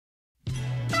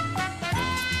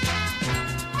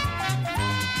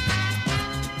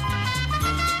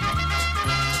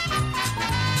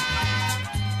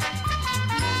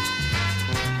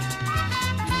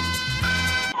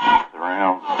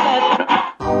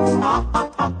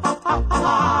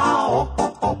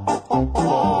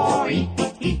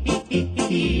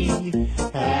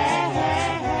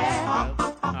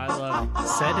I love it.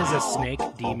 Set is a snake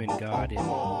demon god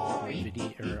in video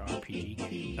or RPG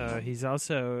game. He's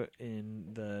also in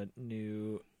the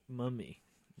new Mummy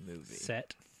movie.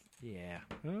 Set. Yeah.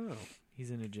 Oh.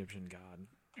 He's an Egyptian god.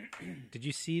 Did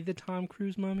you see the Tom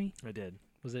Cruise Mummy? I did.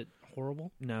 Was it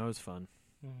horrible? No, it was fun.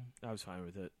 I was fine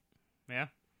with it. Yeah.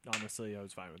 Honestly, I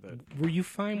was fine with it. Were you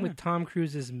fine with Tom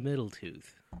Cruise's middle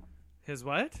tooth? His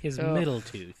what? His Ugh. middle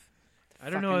tooth. I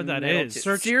don't know what that Middle is.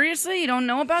 tooth. Seriously? You don't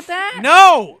know about that?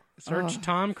 No! Search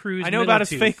Tom Cruise. I know middle about his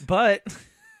tooth. fake butt.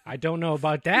 I don't know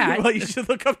about that. Well, you should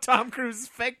look up Tom Cruise's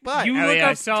fake butt. You Oh, look yeah, up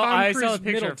I saw Tom a Cruise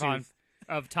picture middle of Tom, tooth,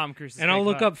 of Tom Cruise's and I'll fake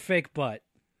look butt. up fake butt.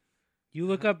 You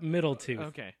look up middle tooth.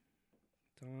 Okay.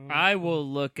 I will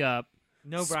look up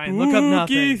No, Brian, look up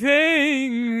nothing.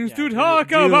 things Yeah, to do- talk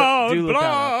do- about. do look that up.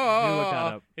 blah. Do look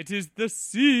that up. It is the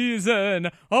season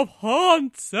of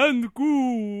haunts and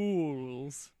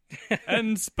ghouls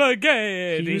and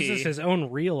spaghetti. He uses his own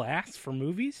real ass for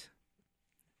movies?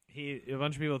 A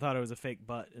bunch of people thought it was a fake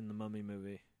butt in the Mummy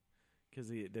movie because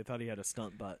they thought he had a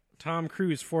stunt butt. Tom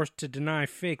Cruise forced to deny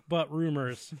fake butt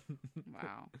rumors.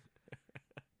 Wow.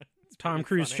 Tom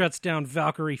Cruise funny. shuts down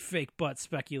Valkyrie fake butt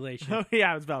speculation. Oh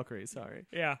yeah, it was Valkyrie. Sorry,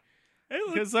 Yeah.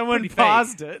 because someone pretty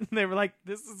paused it and they were like,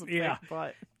 "This is a Yeah. fake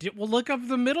butt." Well, look up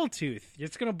the middle tooth.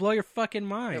 It's going to blow your fucking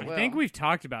mind. It I think we've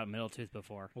talked about middle tooth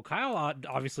before. Well, Kyle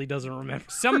obviously doesn't remember.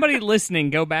 Somebody listening,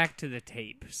 go back to the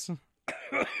tapes.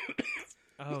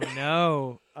 Oh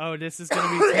no! Oh, this is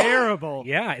gonna be terrible.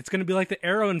 Yeah, it's going to be like the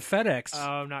arrow in FedEx. Oh,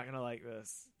 I'm not gonna like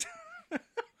this.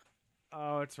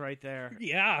 Oh, it's right there.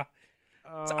 Yeah.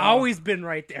 Oh. It's always been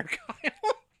right there,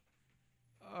 Kyle.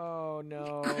 Oh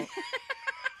no.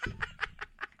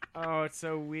 Oh, it's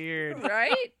so weird.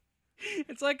 Right?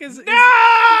 It's like his No!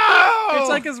 it's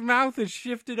like his mouth is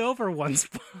shifted over one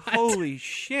spot. Holy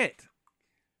shit!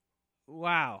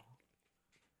 Wow.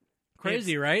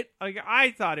 Crazy, right? Like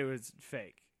I thought it was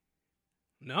fake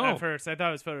No. at first. I thought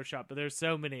it was Photoshop, but there's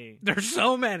so many. There's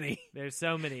so many. There's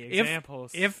so many If-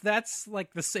 examples. If that's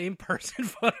like the same person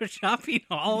photoshopping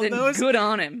all of Then those, good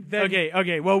on him. then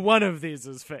okay. Well, one of these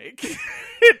is fake.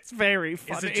 It's very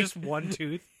funny. is it just one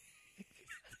tooth?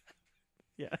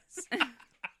 Yes.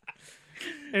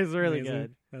 It's really Amazing.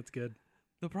 good. That's good.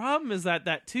 The problem is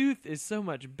that tooth is so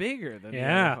much bigger than the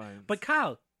Yeah. other ones. But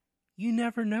Kyle, you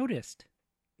never noticed.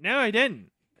 No, I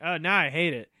didn't. Oh, now I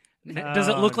hate it. Does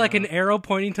it look like no. an arrow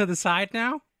pointing to the side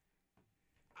now?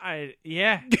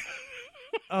 Yeah.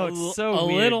 Oh, it's so a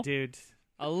weird, little. dude.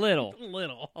 A little.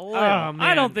 Little. Oh, I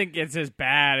man. don't think it's as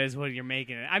bad as what you're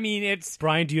making it. I mean, it's...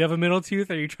 Brian, do you have a middle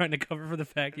tooth? Or are you trying to cover for the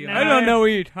fact you? No. I don't know what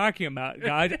you're talking about,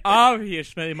 guys.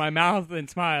 Obviously, my mouth and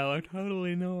smile are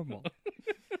totally normal.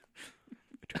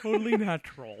 Totally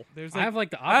natural. There's I like, have like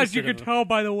the opposite. As you can of- tell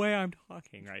by the way I'm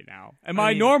talking right now. And I my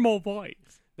mean- normal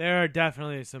voice. there are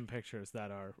definitely some pictures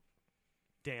that are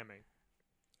damning.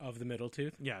 of the middle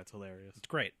tooth. Yeah, it's hilarious. It's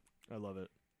great. I love it.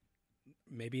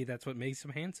 Maybe that's what makes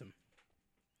him handsome.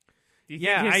 Do you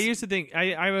Yeah, think I his used to think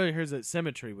I really heard that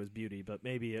symmetry was beauty, but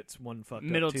maybe it's one fucked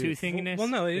middle up tooth thinginess. Well,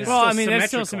 no, it is Well, still I mean, that's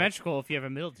still symmetrical. symmetrical if you have a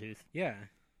middle tooth. Yeah.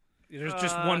 There's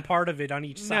just one part of it on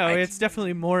each No, side. it's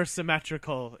definitely more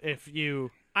symmetrical if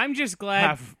you I'm just glad.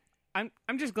 have.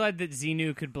 I'm just glad that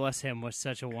Xenu could bless him with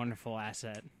such a wonderful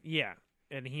asset. Yeah,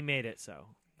 and he made it so.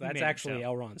 That's made it actually so.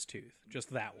 Elrond's tooth.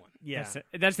 Just that one. Yeah,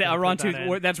 That's the Yeah, Elrond put that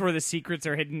tooth. in. That's where the secrets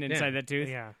are hidden inside that tooth.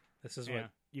 yeah. This is Yeah. what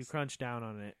You crunch down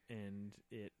on it, and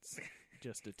it's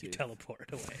just a you tooth.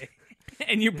 teleport away.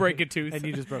 And you break a tooth. And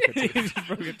you just broke a You tooth. just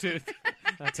broke a tooth.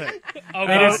 That's it. Oh,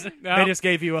 They just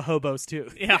gave you a hobo's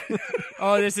tooth. yeah.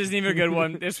 Oh, this isn't even a good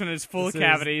one. This one is full of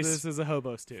cavities. This is a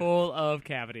hobo's tooth. Full of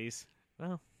cavities.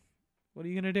 Well, what are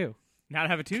you gonna do? Not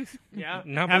have a tooth. Yeah,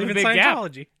 Not Have a believe in big gap.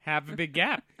 Scientology. Have a big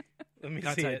gap. Let me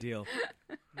that's see it. ideal.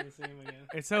 Let me see him again.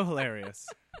 It's so hilarious.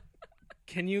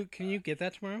 Can you get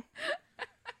that tomorrow?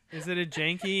 Is it a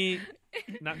janky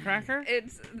nutcracker?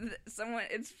 It's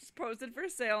It's posted for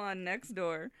sale on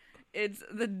Nextdoor. It's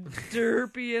the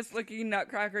derpiest looking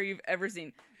nutcracker you've ever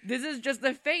seen. This is just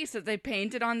the face that they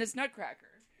painted on this nutcracker.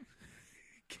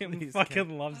 Kim Please,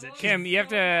 fucking loves it. Kim, you have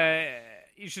to.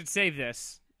 You should save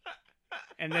this,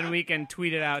 and then we can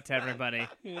tweet it out to everybody.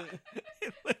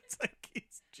 It looks like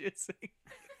he's jizzing.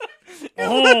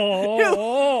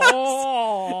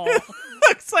 Oh,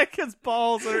 Looks like his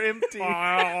balls are empty.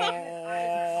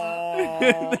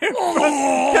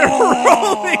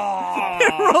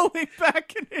 They're rolling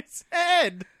back in his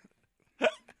head.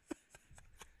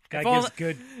 Guy If all- gives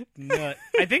good nut.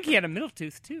 I think he had a middle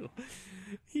tooth too.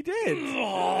 He did.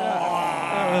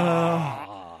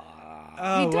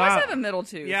 does wow. have a middle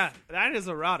tooth. Yeah, that is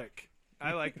erotic.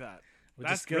 I like that. We're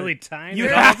That's just good. really tying You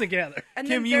it have- all together. And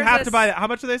Kim, then you there's have a to buy that. How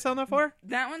much are they selling that for?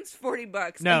 That one's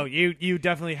 $40. No, And you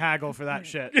definitely haggle for that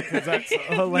shit because that's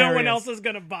hilarious. No one else is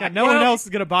gonna buy. Yeah, it. no one else is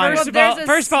gonna buy First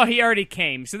it. of all, he already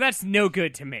came, so that's no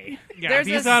good to me. Yeah, there's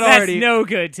if he's a- not That's already. no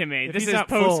good to me. if This he's is not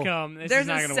full. post-cum. This there's is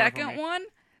not a gonna work for second me. one,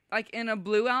 like in a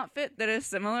blue outfit that is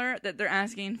similar, that they're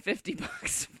asking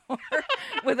 $50 for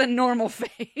with a normal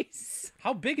face.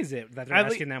 How big is it that they're At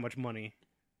le- asking that much money?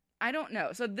 I don't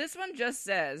know. So this one just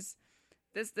says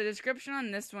the description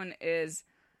on this one is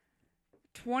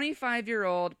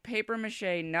 25-year-old paper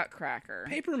mache nutcracker.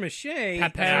 Paper mache.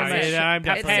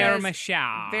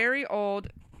 Papier-mâché. Very old.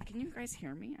 Can you guys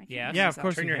hear me? I can't Yes. hear Yeah, of myself.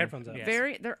 course. Turn you your can. headphones up.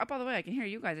 Yes. They're up all the way. I can hear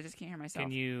you guys. I just can't hear myself.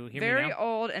 Can you hear very me now?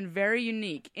 old and very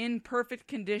unique. In perfect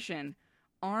condition.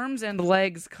 Arms and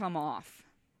legs come off.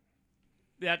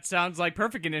 That sounds like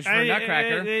perfect condition for a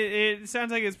nutcracker. It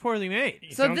sounds like it's poorly made.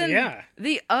 So sounds- then yeah.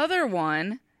 the other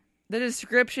one, the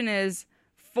description is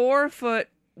 4-foot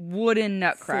wooden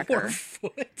nutcracker. 4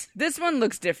 foot. This one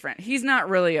looks different. He's not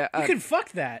really You could fuck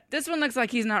that. This one looks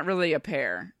like he's not really a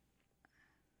pear.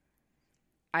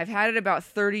 I've had it about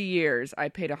 30 years. I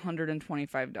paid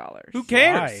 $125. Who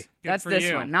cares? Why? Good That's for this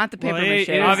you. one, not the Well, paper it- mache.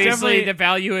 it is Obviously, definitely- the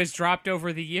value has dropped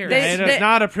over the years. They- It is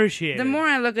not appreciated. The more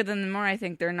I look at them, the more I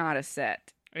think they're not a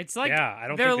set. It's like Yeah, I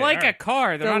don't they're think they like are. a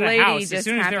car. They're the not a lady house. just As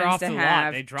soon as they're happens off to the lot,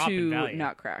 have they drop in two value.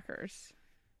 nutcrackers.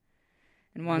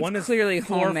 And one's One is clearly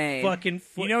 4 homemade. fucking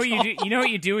foot You know what you do? You know what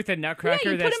you do with a Yeah, nutcracker?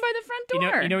 you put that's him by the front you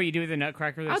door. know what you do with a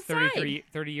nutcracker that's Outside.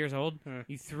 30 years old?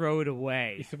 You throw it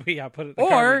away. Yeah, put it in the Or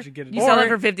garbage and get it. You sell Or- it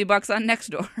for $50 on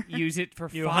Nextdoor. Use it for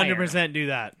You fire. 100% do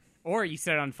that. Or you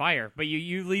set it on fire, but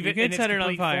you leave You it can in its set it on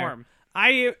complete fire. form.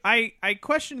 I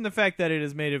question the fact that it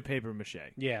is made of paper mache.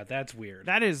 Yeah, that's weird.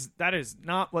 That is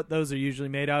not what those are usually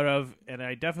made out of, and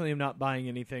I definitely am not buying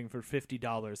anything for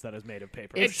 $50 that is made of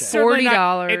paper It's mache. certainly not-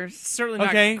 $40. It's certainly not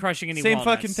Okay, crushing any same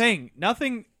walnuts. fucking thing.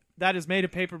 Nothing that is made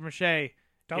of paper mache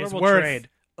Dollar is will worth trade.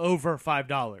 over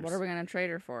 $5. What are we going to trade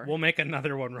her for? We'll make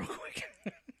another one real quick.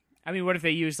 I mean, what if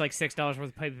they use like $6 worth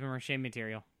of paper mache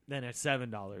material? Then it's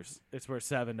 $7. It's worth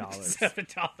 $7.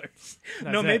 $7.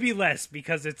 No, it. maybe less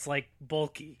because it's like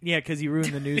bulky. Yeah, because you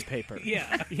ruined the newspaper.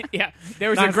 Yeah. Yeah, there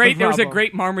was That's a the great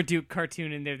problem. Marmaduke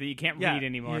cartoon in there that you can't Yeah, read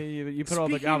anymore. You put all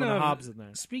the Calvin and Hobbes in there.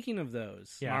 Speaking of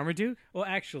those, Yeah. Marmaduke? well,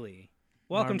 actually,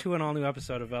 welcome to an all-new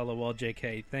episode of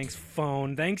LOLJK. Thanks,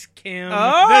 phone. Thanks, Kim.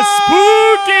 The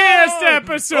spookiest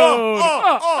episode.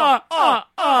 It's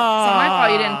my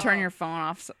fault you didn't turn your phone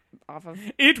off of.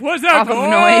 It was a Off of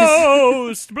noise.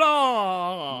 ghost.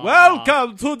 Blah.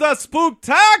 Welcome to the Spooktacular!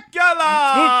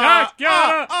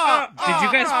 Did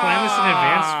you guys plan this in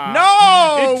advance?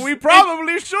 No, we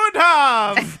probably should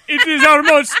have. It is our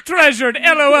most treasured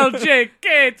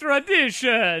LOLJK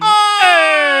tradition.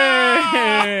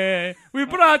 Hey! We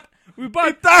brought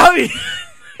Italy.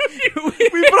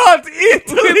 we brought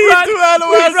Italy to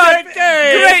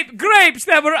LOLJK. grapes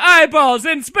that were eyeballs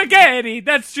and spaghetti.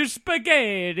 That's just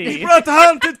spaghetti. We brought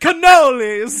haunted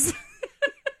cannolis.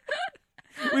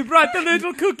 We brought the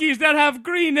little cookies that have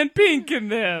green and pink in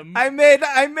them. I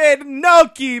made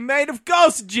gnocchi made of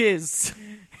ghost jizz.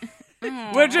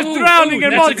 We're just drowning in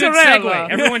That's a good segue. mozzarella.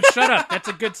 Everyone shut up. That's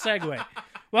a good segue.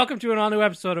 Welcome to an all-new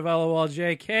episode of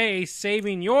LOLJK,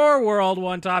 saving your world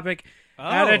one topic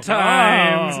at a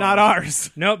time. It's not ours.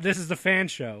 Nope, this is the fan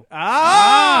show.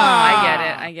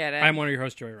 I get it. I'm one of your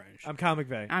hosts, Joey Range. I'm Comic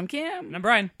Bay. I'm Kim. I'm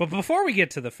Brian. But before we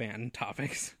get to the fan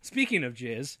topics, speaking of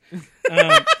jizz,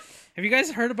 have you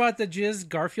guys heard about the Jizz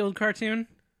Garfield cartoon?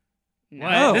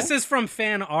 No. This is from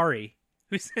fan Ari,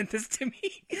 who sent this to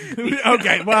me.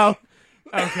 Okay, well,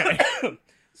 okay.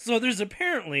 So there's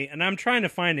apparently, and I'm trying to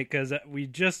find it because we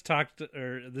just talked,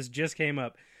 or this just came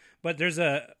up, but there's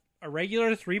a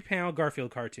regular 3-panel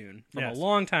Garfield cartoon from Yes. a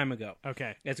long time ago.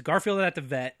 Okay. It's Garfield at the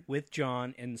vet with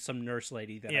John and some nurse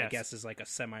lady that I Yes. guess is like a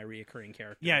semi-reoccurring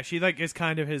character. Yeah, she like is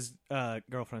kind of his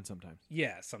girlfriend sometimes.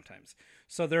 Yeah, sometimes.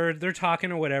 So they're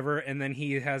talking or whatever, and then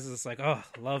he has this like, oh,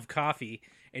 love coffee,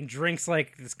 and drinks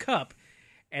like this cup,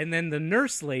 and then the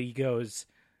nurse lady goes,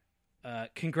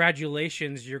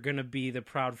 congratulations, you're gonna be the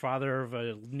proud father of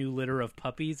a new litter of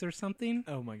puppies or something.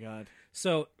 Oh my god.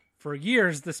 So for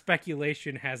years, the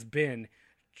speculation has been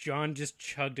John just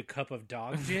chugged a cup of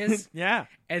dog jizz, Yeah.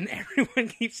 and everyone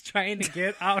keeps trying to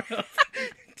get out of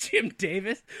Jim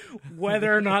Davis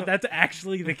whether or not that's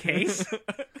actually the case.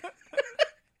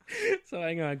 So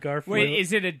hang on, Garfield. Wait,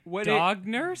 is it a What dog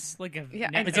nurse? Like a Yeah,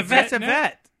 net- It's a vet. It's a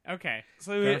vet. Okay.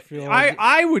 So Garfield.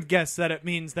 I would guess that it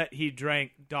means that he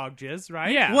drank dog jizz,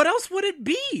 right? Yeah. What else would it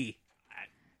be?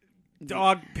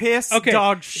 Dog piss, Okay.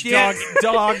 dog shit,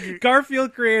 dog.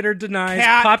 Garfield creator denies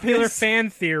Cat popular piss. fan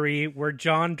theory where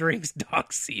John drinks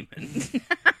dog semen.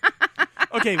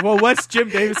 Okay, well, what's Jim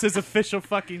Davis's official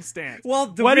fucking stance? Well,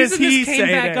 the What does reason he this came say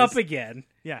it back is? up again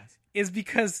Yes. is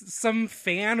because some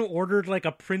fan ordered like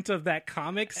a print of that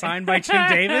comic signed by Jim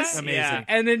Davis. Amazing. Yeah.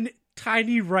 And then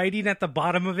tiny writing at the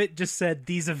bottom of it just said,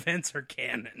 "These events are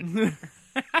canon."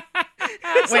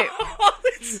 Wait,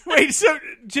 Wait, so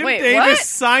Jim Wait, Davis what?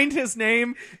 signed his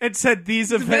name and said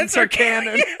these events are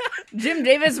canon. Jim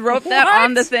Davis wrote that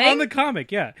on the thing? On the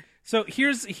comic, yeah. So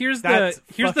here's That's the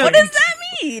fucking- What does that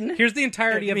mean? here's the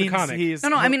entirety It of the means comic. he's-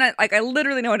 No, I mean, I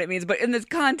literally know what it means, but in this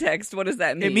context, what does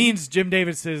that mean? It means Jim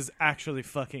Davis is actually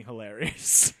fucking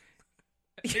hilarious.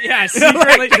 Yeah,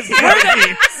 secretly.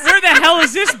 Where the hell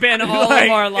has this been all Like,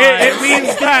 of our lives? It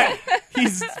means that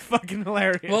he's fucking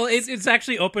hilarious. Well, it's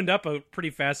actually opened up a pretty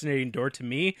fascinating door to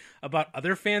me about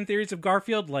other fan theories of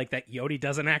Garfield, like that Yodi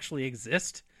doesn't actually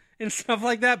exist and stuff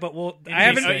like that. But I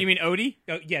haven't. Oh, you mean Odie?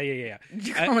 Oh, yeah. Did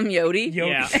you call him Yodi? Yodi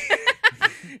Yeah.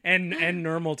 and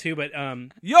normal too, but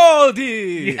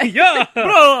Yodi! yeah.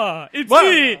 Bro, it's What?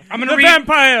 me, I'm gonna the read-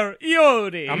 vampire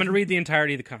Yodi. I'm gonna read the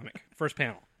entirety of the comic. First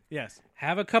panel. Yes.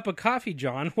 Have a cup of coffee,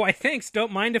 John. Why, thanks.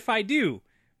 Don't mind if I do.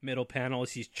 Middle panel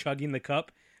as he's chugging the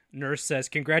cup. Nurse says,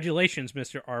 "Congratulations,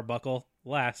 Mr. Arbuckle."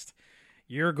 Last.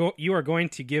 You are going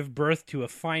to give birth to a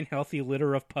fine, healthy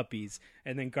litter of puppies.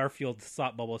 And then Garfield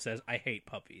thought bubble says, "I hate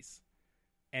puppies."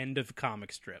 End of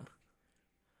comic strip.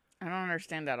 I don't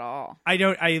understand at all. I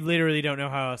literally don't know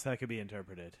how else that could be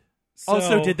interpreted. So,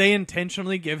 Also, did they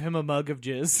intentionally give him a mug of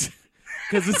jizz?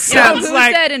 Because it Yeah, sounds who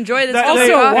like said enjoy this? that- cup of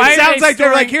they- Also, why it are sounds they like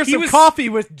they're like, storing- here's he some was- coffee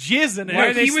with jizz in it. Why are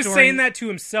No, they he was storing- saying that to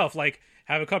himself, like,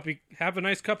 have a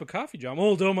nice cup of coffee, John.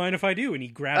 Oh, don't mind if I do. And he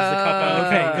grabs the cup out of the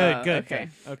Okay, cup. good. okay.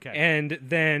 Okay. And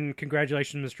then,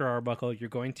 congratulations, Mr. Arbuckle. You're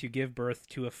going to give birth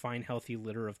to a fine, healthy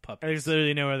litter of puppies. There's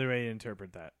literally no other way to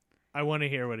interpret that. I want to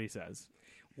hear what he says.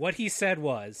 What he said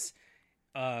was,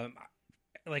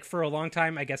 like, for a long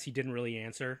time, I guess he didn't really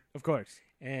answer. Of course.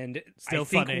 And Still I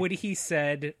think funny. what he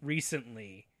said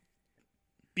recently,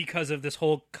 because of this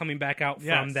whole coming back out from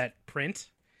Yes. that print,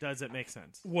 Does it make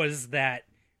sense? was that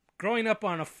growing up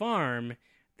on a farm,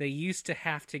 they used to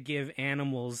have to give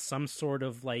animals some sort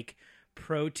of, like,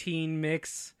 protein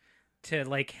mix to,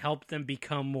 like, help them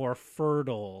become more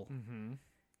fertile. Mm-hmm.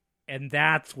 And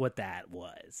that's what that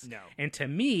was. No. And to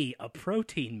me, a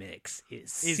protein mix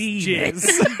is Is semen.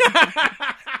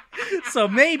 jizz. So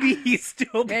maybe he's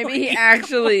still Maybe he playing-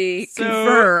 actually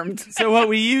confirmed. So what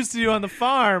we used to do on the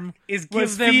farm is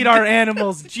was give them feed our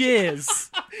animals jizz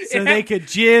so they could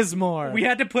jizz more. We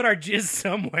had to put our jizz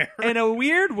somewhere, In a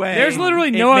weird way. There's literally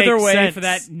it no other makes way sense. for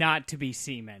that not to be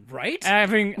semen. right?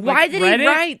 Having Why did read he it,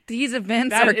 write these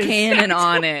events That are is- canon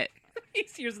on it?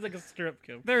 Here's like a strip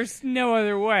club. There's no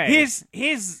other way. His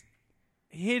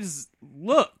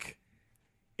look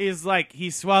is like he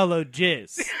swallowed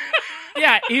jizz.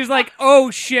 Yeah, he was like,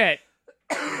 "Oh shit."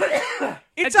 It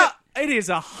is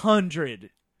 100%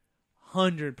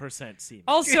 semen.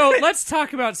 Also, let's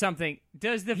talk about something.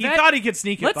 Does the He vet? thought he could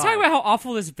sneak it Let's by. talk about how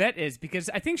awful this vet is, because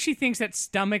I think she thinks that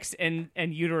stomachs and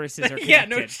uteruses are connected. Yeah,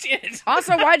 no shit.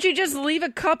 Also, why'd you just leave a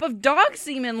cup of dog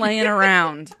semen laying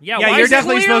around? Yeah, Yeah, why you're is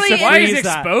definitely it supposed to why is freeze it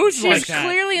that. exposed She's like that?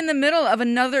 clearly in the middle of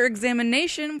another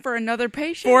examination for another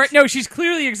patient. She's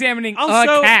clearly examining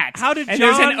Also, a cat. how did and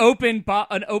there's John- an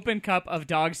open cup of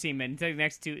dog semen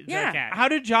next to the Yeah. cat. How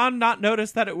did John not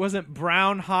notice that it wasn't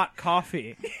brown hot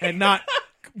coffee and not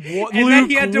And then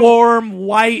he had to- lukewarm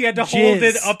white He had to jizz? hold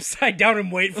it upside down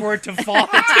and wait for it to fall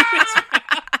into his mouth.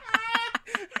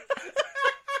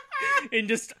 And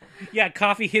just,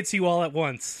 coffee hits you all at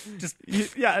once. Just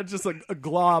Yeah, just like a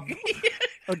glob.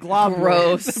 A globule.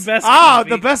 Gross. the best Ah, coffee.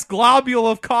 the best globule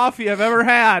of coffee I've ever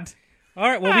had. All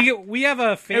right, well, we have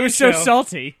a fan It was so show.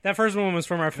 salty. That first one was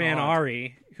from our fan God.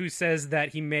 Ari, who says that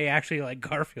he may actually like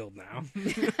Garfield now.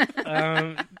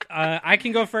 I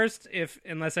can go first,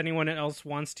 unless anyone else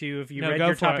wants to. If you No, read go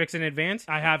your for it. topics in advance,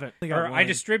 I haven't. I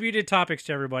distributed topics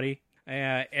to everybody,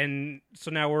 and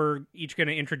so now we're each going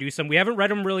to introduce them. We haven't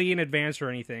read them really in advance or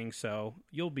anything, so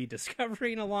you'll be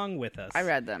discovering along with us. I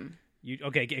read them.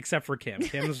 Okay, except for Kim.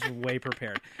 Kim's way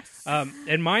prepared.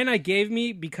 And mine I gave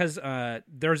me because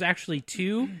there's actually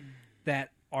two that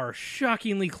are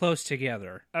shockingly close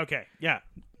together. Okay, yeah.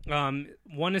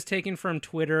 One is taken from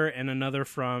Twitter and another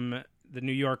from the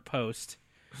New York Post.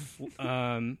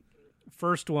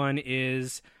 First one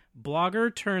is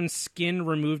blogger turns skin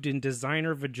removed in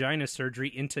designer vagina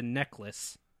surgery into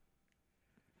necklace.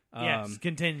 Yes,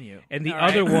 continue. And the All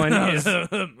other right. one is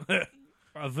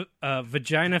A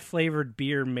vagina-flavored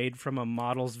beer made from a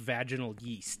model's vaginal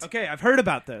yeast. Okay, I've heard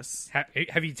about this.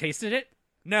 Have you tasted it?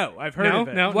 No, I've heard of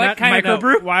it. No, What not kind of-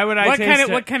 microbrew? Why would I What taste kind of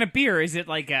it? what kind of beer is it?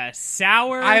 Like a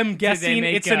sour? I am Do they guessing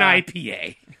make it's an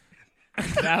IPA.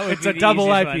 That would It's be a the double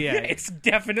easiest one. IPA. It's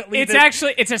definitely. It's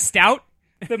actually a stout.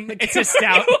 It's a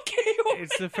stout. Okay.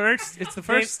 It's the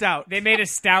first stout. They made a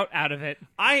stout out of it.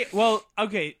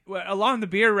 Along the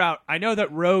beer route, I know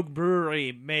that Rogue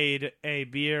Brewery made a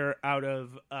beer out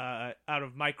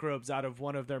of microbes out of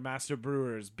one of their master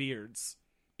brewers' beards,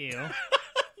 Ew.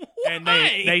 and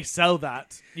they sell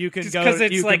that. You can Just go. 'cause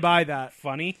it's, You like, can buy that.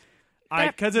 funny.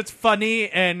 Because it's funny,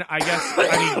 and I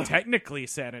guess technically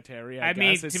sanitary. I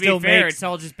mean, guess. It to be still fair, makes, it's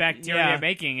all just bacteria Yeah.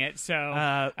 making it. So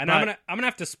And but- I'm gonna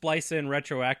have to splice in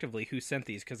retroactively who sent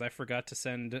these because I forgot to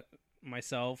send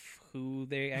myself who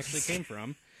they actually came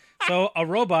from. So a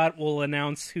robot will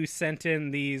announce who sent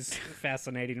in these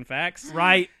fascinating facts.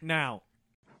 right now.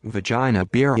 Vagina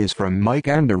beer is from Mike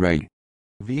Anderay.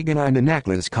 Vegan and a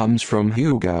necklace comes from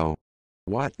Hugo.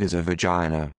 What is a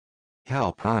vagina?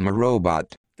 Help, I'm a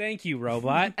robot. Thank you,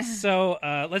 robot. So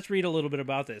let's read a little bit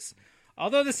about this.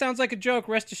 Although this sounds like a joke,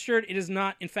 rest assured it is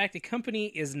not. In fact, the company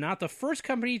is not the first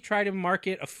company to try to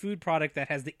market a food product that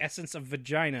has the essence of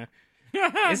vagina.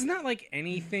 Isn't that like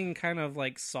anything kind of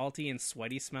like salty and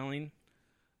sweaty smelling?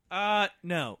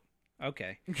 No,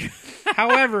 Okay.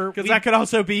 However, because we- that could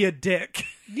also be a dick.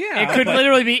 yeah, it could but-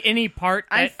 literally be any part.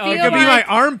 I That, feel It could be my like-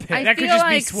 armpit. I That could feel just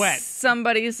be like sweat.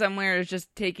 somebody somewhere is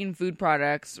just taking food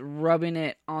products, rubbing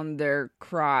it on their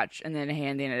crotch, and then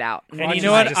handing it out. And Crotch you is know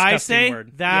a what I disgusting say?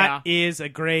 word. That is a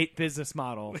great business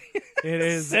model. It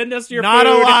is Send us your not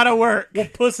food. a lot of work. We'll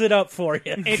puss it up for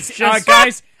you. It's Just-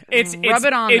 guys. It's Rub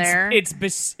it on it's, there.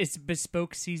 It's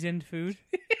bespoke seasoned food.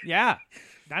 Yeah,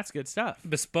 that's good stuff.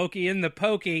 Bespokey in the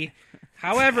pokey.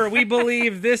 However, we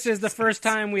believe this is the first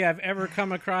time we have ever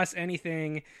come across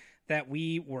anything that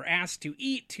we were asked to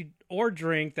eat or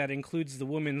drink that includes the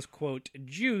woman's, quote,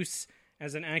 juice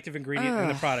as an active ingredient in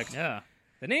the product. Yeah.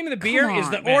 The name of the beer is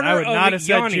the on. Man, Order I would of not have said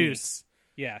Yanni. juice.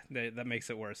 Yeah, that makes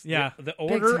it worse. Yeah. The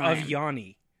Order time. of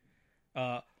Yanni.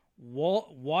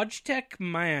 LOLJK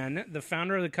Man, the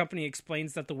founder of the company,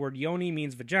 explains that the word yoni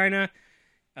means vagina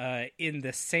in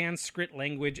the Sanskrit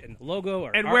language, and the logo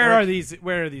or And artwork.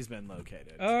 where are these men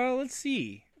located? Let's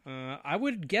see. I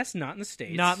would guess not in the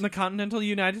States. Not in the continental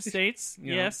United States.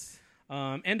 You know. Yes.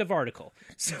 End of article.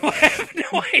 So I have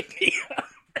no idea.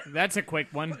 That's a quick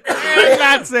one. And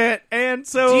that's it. And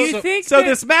so, Do you think so that-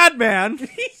 this madman,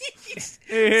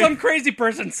 Some crazy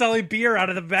person selling beer out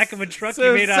of the back of a truck he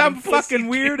so made out some of pussy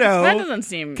fucking juice. That weirdo, doesn't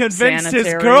seem convinced his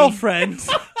sanitary. girlfriend.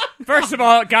 First of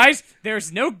all, guys,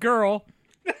 there's no girl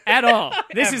at all.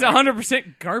 This is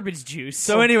 100% garbage juice.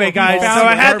 So anyway, guys, found so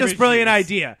I had this garbage brilliant juice.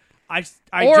 idea. I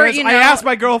Or, you know- asked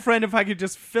my girlfriend if I could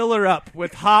just fill her up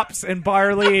with hops and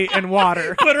barley and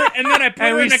water, Put her, and then I put and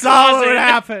her we in a saw closet. what would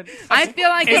happen. I feel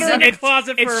like Put her in a it's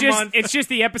closet for it's a just month. it's just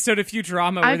the episode of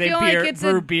Futurama I where they feel like it's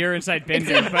brew a- beer inside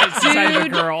Bender, but it's inside of a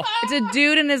Dude. girl. it's a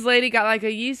dude and his lady got like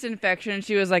a yeast infection. And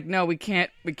she was like, "No, we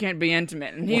can't be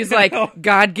intimate." And he's like,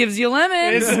 "God gives you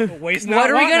lemons. It's waste What not,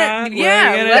 are we want gonna? not.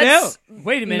 Yeah, gonna let's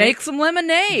Wait a minute. make some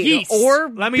lemonade Yeast. or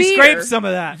Let me beer. scrape some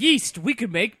of that. Yeast. We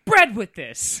could make bread with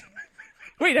this.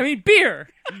 Wait, I mean beer.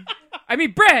 I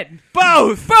mean bread.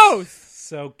 Both. Both.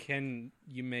 So can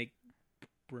you make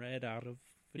bread out of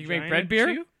You vagina make bread beer?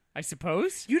 too? I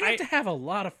suppose. You'd have to have a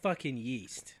lot of fucking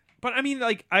yeast. But I mean,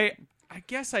 like, I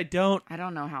guess I don't. I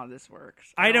don't know how this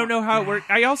works. I don't know how it works.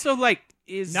 I also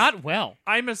Not well.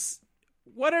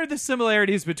 What are the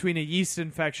similarities between a yeast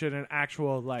infection and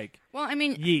actual Well, I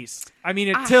mean, yeast? I mean,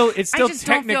 it's I still just don't feel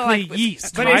technically like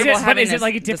yeast. But right? is Tribal it? But having is it this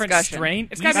like a different discussion. strain?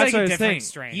 It's got to That's be like what I a was different saying.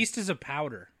 strain. Yeast is a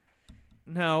powder,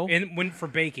 No, and when for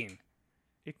baking,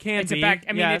 it can't It's a be. I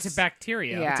mean, yes. it's a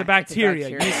bacteria. Yeah. It's a bacteria.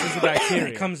 bacteria. Yeast is a it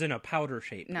bacteria. comes in a powder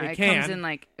shape. no, It it comes can. in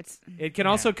like it It can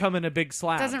also come in a big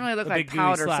slab. doesn't really look a like big gooey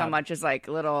powder so slab. much as like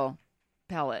little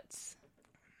pellets.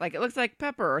 Like it looks like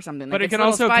pepper or something. But Like it it's can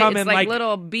little also spice- come it's in, like like-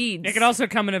 little beads. It could also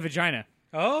come in a vagina.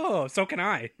 Oh, so can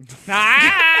I.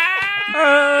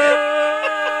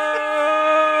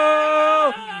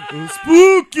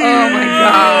 Spooky! Oh my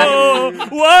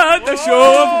God. What a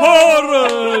show of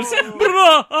horrors!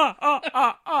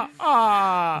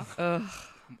 Ugh,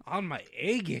 On my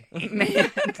A game.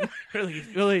 man.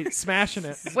 really smashing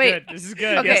it. Wait. This is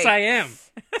good. Okay. Yes, I am.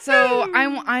 So I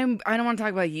don't want to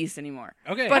talk about yeast anymore.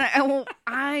 Okay. But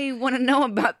I want to know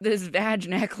about this vag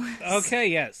necklace. Okay,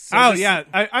 yes. So Oh this- yeah,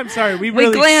 I'm sorry. We We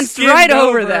really glanced skimmed right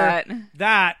over that.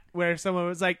 That where someone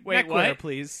was like, "Wait, What? Claire,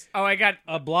 please." Oh, I got.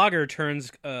 A blogger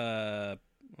turns.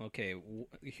 Okay,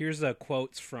 here's the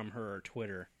quotes from her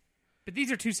Twitter. But these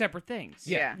are two separate things.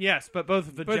 Yeah. Yes, but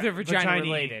both are vagina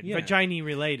related. Yeah. Vagina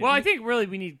related. Well, I think really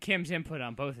we need Kim's input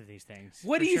on both of these things.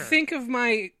 What for do you sure. think of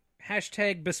my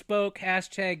hashtag bespoke,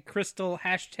 hashtag crystal,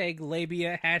 hashtag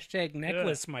labia, hashtag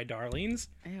necklace, my darlings?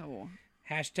 Ew.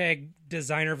 Hashtag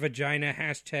designer vagina,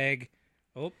 hashtag...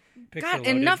 Oh, picture God,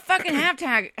 loaded. enough fucking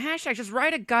hashtags. Just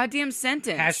write a goddamn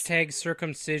sentence. Hashtag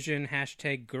circumcision,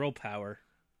 hashtag girl power.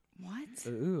 What?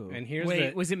 Ooh. And here's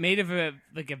Wait, the... was it made of a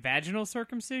vaginal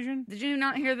circumcision? Did you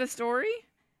not hear the story?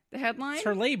 The headline? It's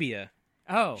her labia.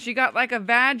 Oh, She got like a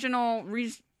vaginal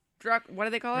what do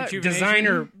they call it?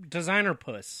 Designer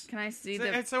puss. Can I see So, the...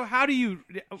 and so how do you?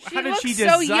 She How did looks she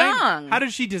so design? young. How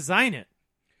did she design it?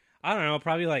 I don't know,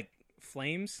 probably like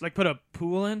flames. Like put a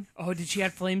pool in? oh, did she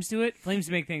add flames to it? Flames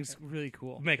make things really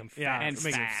cool. Make them fast. Yeah, And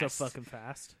make it so fast. fucking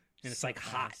fast. And it's like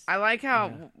hot. I like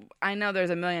how I know there's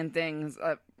a million things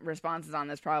responses on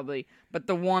this probably, but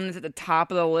the one that's at the top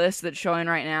of the list that's showing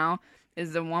right now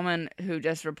is the woman who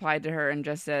just replied to her and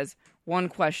just says, "One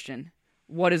question: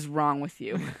 what is wrong with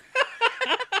you?"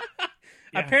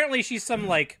 Apparently she's some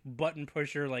like button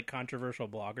pusher, like controversial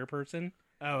blogger person.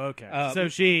 Oh, okay. So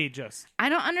she just. I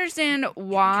don't understand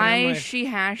why Can I- she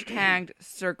hashtagged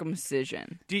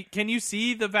circumcision. Can you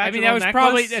see the vaginal I mean, that was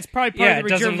necklace? that's probably part Yeah, of the it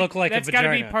doesn't look like a that's gotta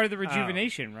be vagina. part of the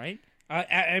rejuvenation, right?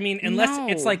 I mean, unless No.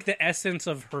 it's like the essence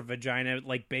of her vagina,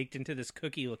 like baked into this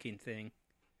cookie-looking thing.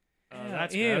 Oh,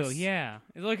 that's Ew, gross. yeah.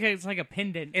 It's like a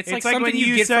pendant. It's It's like like something when you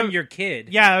you get sew- from your kid.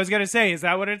 Yeah, I was gonna say, is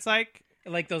that what it's like?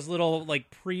 Like those little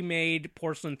like pre-made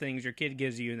porcelain things your kid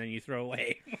gives you and then you throw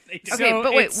away. They just- Okay, So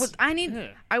but wait, it's-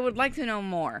 I would like to know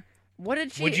more. What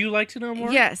did she? Would you like to know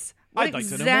more? Yes. What I'd like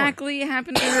to know more. exactly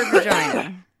happened to her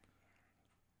vagina?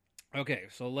 Okay,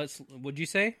 so would you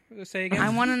say again? I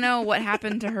want to know what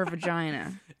happened to her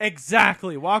vagina.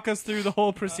 Exactly. Walk us through the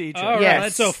whole procedure. All right,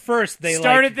 Yes. so first they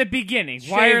Start like, at the beginning.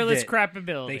 shaved Wireless it.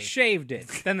 crapability. they shaved it,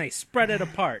 then they spread it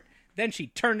apart. Then she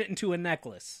turned it into a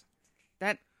necklace.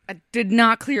 That did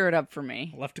not clear it up for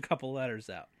me. Left a couple letters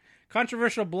out.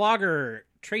 Controversial blogger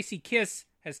Tracy Kiss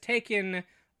has taken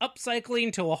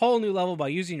upcycling to a whole new level by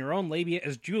using her own labia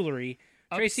as jewelry.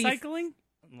 Tracy, Upcycling?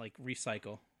 like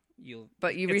recycle.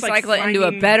 But you It's recycle like it into a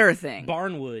finding better thing.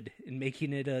 barnwood and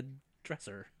making it a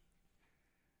dresser.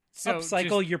 So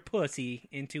Upcycle just your pussy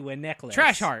into a necklace.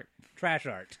 trash art. Trash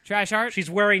art. Trash art. She's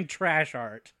wearing trash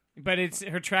art. But it's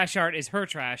her trash art is her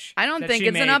trash. I don't that think she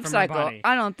it's an made from her upcycle. body.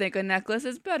 I don't think a necklace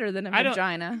is better than a I don't-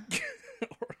 vagina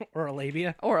or a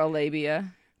labia. or a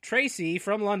labia. Tracy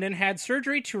from London had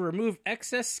surgery to remove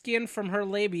excess skin from her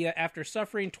labia after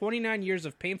suffering 29 years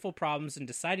of painful problems and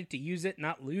decided to use it,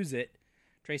 not lose it.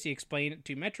 Tracy explained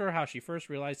to Metro how she first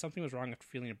realized something was wrong after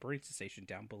feeling a burning sensation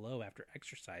down below after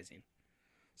exercising.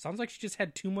 Sounds like she just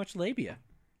had too much labia.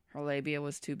 Her labia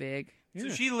was too big. So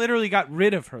she literally got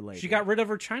rid of her labia. She got rid of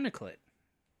her china clit.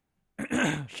 She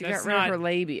That's got rid not- of her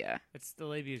labia. It's the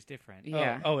labia is different.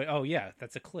 Yeah. Oh, yeah,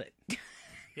 that's a clit.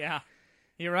 Yeah.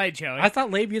 You're right, Joey. I thought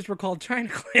labias were called china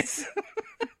clits.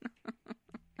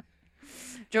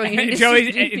 Joey, you need to-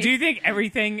 Joey, do you think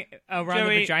everything around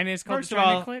Joey, the vagina is called first the of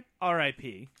vagina all, clit?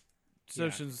 R.I.P.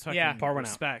 Social Yeah. Pour one out.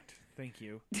 respect. Thank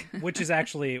you. Which is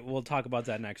actually, we'll talk about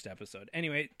that next episode.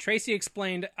 Anyway, Tracy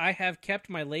explained, I have kept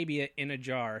my labia in a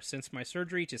jar since my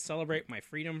surgery to celebrate my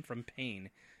freedom from pain,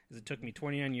 as it took me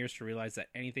 29 years to realize that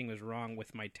anything was wrong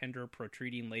with my tender,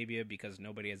 protruding labia because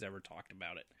nobody has ever talked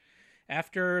about it.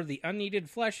 After the unneeded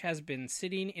flesh has been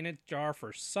sitting in a jar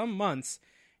for some months,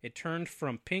 it turned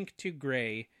from pink to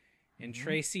gray, and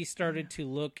Tracy started to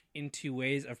look into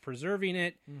ways of preserving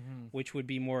it, which would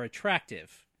be more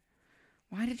attractive.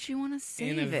 Why did she want to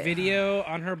save In a it? video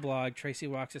on her blog, Tracy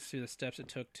walks us through the steps it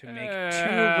took to make two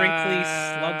wrinkly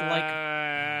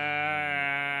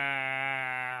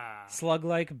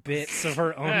slug-like bits of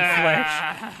her own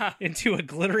flesh into a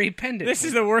glittery pendant. This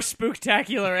is the worst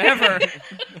spooktacular ever.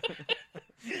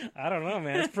 I don't know,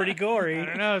 man. It's pretty gory. I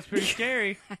don't know. It's pretty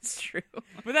scary. That's true.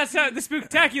 But that's how the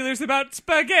spooktacular is about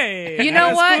spaghetti. You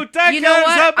know what? You know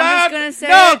what? I'm just gonna say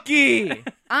Gnocchi.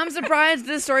 I'm surprised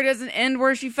this story doesn't end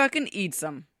where she fucking eats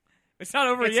them. It's not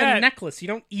over It's yet. a necklace. You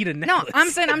don't eat a No, necklace. I'm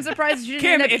saying I'm surprised she didn't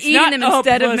Kim, end up it's eating not them a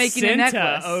instead of making a placenta,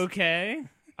 necklace. Okay.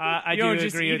 I You do don't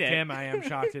just agree eat with it. Kim. I am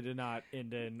shocked it did not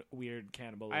end in weird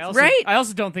cannibalism. Right? I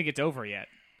also don't think it's over yet.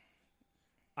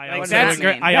 I Like, also that's- agree,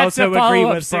 I that's also a agree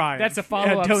follow-up with six- Brian. that's a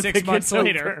follow-up I don't 6 think months it's over.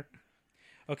 later.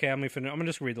 Okay, I'm gonna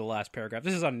just read the last paragraph.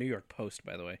 This is on New York Post,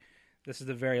 by the way. This is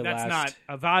the very That's last.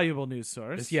 not a valuable news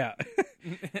source. Yeah.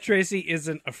 Tracy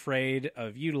isn't afraid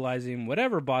of utilizing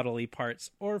whatever bodily parts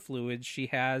or fluids she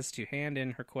has to hand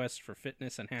in her quest for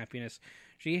fitness and happiness.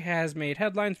 She has made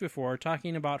headlines before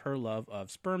talking about her love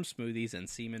of sperm smoothies and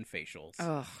semen facials.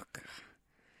 Oh, God.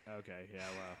 Okay, yeah,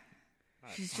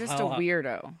 well. She's just a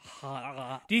weirdo.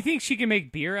 Do you think she can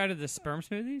make beer out of the sperm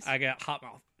smoothies? I got hot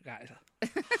mouth, guys.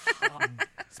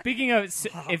 Speaking of,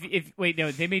 if wait,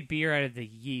 no, they made beer out of the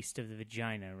yeast of the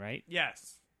vagina, right?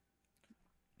 Yes.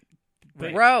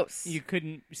 But Gross. You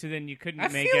couldn't. So then you couldn't I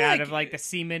make feel it out like- of like the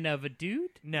semen of a dude.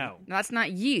 No. No, that's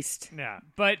not yeast. Yeah.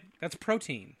 But That's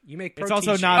protein. You make It's protein.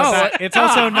 also shakes. not. Oh, It's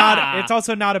also not. ah. It's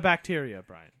also not a bacteria,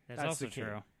 Brian. that's also the key.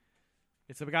 true.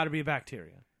 It's got to be a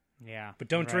bacteria. Yeah, But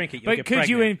don't you're drink it. right. You'll But get could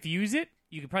you pregnant. infuse it?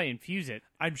 You could probably infuse it.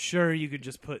 I'm sure you could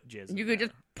just put jizz. You in could there.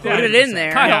 just put it in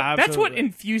there. Kyle, Yeah, that's what absolutely.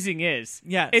 infusing is.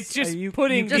 Yes. It's just You-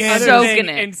 putting you the can- other soaking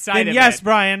thing it. inside Then of yes, it.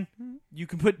 Brian, you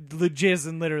can put the jizz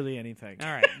in literally anything. All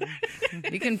right.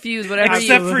 You can fuse whatever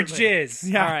Except you... for Absolutely.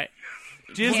 jizz. Yeah. All right.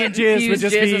 Jizz Can't and jizz would infuse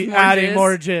just jizz be with more adding jizz.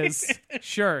 more jizz.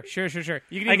 Sure.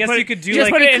 You can I even guess put you it- could do just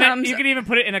like. put it in becomes- you could even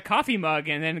put it in a coffee mug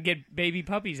and then get baby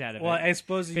puppies out of Well, it. I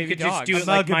suppose you Baby could just dogs. do A it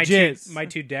like mug of jizz. my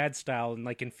two dads style and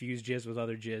like infuse jizz with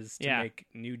other jizz to Yeah. make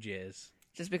new jizz.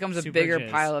 Just becomes a Super bigger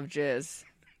jizz. pile of jizz.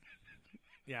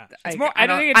 Yeah. It's more- I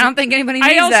don't think I it's- don't think anybody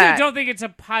needs I also that. don't think it's a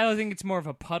pile. I think it's more of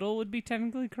a puddle. Would be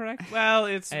technically correct. Well,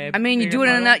 it's A I mean, you bigger do it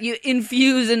puddle. enough. You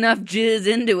infuse enough jizz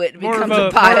into it, it more of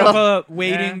becomes a pile. more of a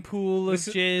waiting Yeah. pool of This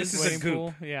is- jizz. this is a Waiting goop.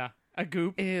 pool. Yeah, a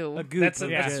goop. Ew. A goop That's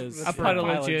of Yeah, jizz. that's a for puddle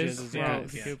pile of of jizz. jizz is Yeah,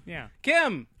 gross. Yeah. goop, yeah.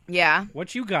 Kim, Yeah,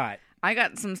 what you got? I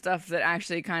got some stuff that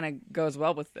actually kind of goes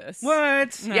well with this.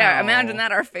 What? Yeah, No. imagine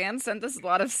that. Our fans sent us a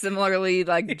lot of similarly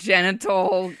like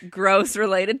genital, gross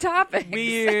related topics.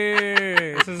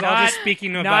 Weird. This is all Not- just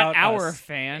speaking Not about our us.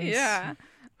 fans. Yeah.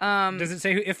 Does it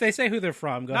say if they say who they're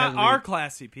from? Go ahead. Not and our read.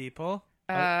 classy people.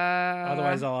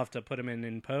 Otherwise, I'll have to put them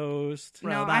in post. no,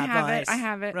 Robot I have voice. it. I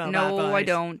have it. Robot No, I voice.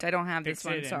 don't. I don't have Fix this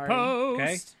one. it in Sorry.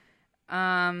 post.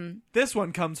 Okay. This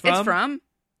one comes from. It's from.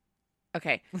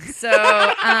 Okay, so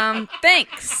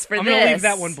thanks for I'm this. gonna leave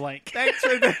that one blank. Thanks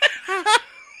for the.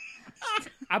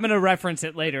 I'm gonna reference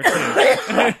it later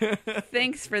too.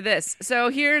 Thanks for this. So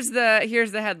here's the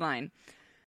headline.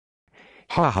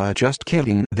 Haha, just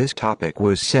kidding. This topic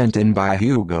was sent in by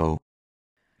Hugo.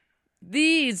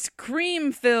 These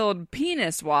cream-filled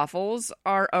penis waffles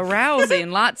are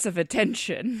arousing lots of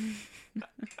attention.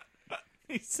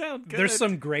 You sound good. There's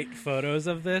some great photos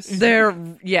of this. They're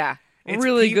It's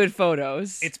really peop- good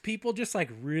photos. It's people just like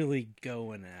really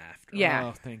going after. Yeah.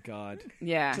 Oh, thank God.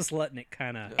 yeah, Just letting it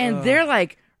kind of. and they're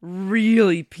like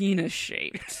really penis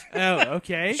shaped. Oh,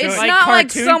 okay. It's like not like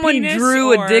cartoon someone penis,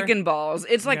 drew or- a dick and balls.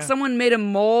 It's like Yeah. someone made a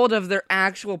mold of their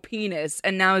actual penis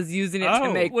and now is using it to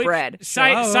Oh, make Which- bread.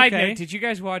 Side Oh, side okay. note: did you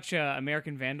guys watch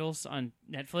American Vandals on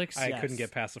Netflix? I Yes. couldn't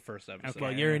get past the first episode. Okay.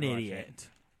 Well, I you're an never watched idiot.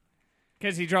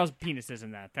 Because he draws penises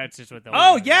in that. That's just what the.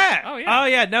 Oh yeah. Oh yeah. Oh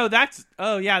yeah. No, that's.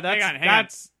 Oh yeah. That's on, hang on.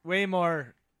 that's way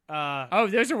more. Oh,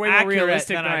 those are way more Accurate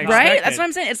realistic than than I I thought. Right? expected. That's what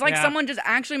I'm saying. It's like Yeah. someone just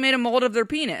actually made a mold of their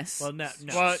penis. Well, no.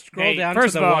 Well, Scroll hey, down to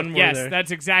first the of all, one where yes, they're-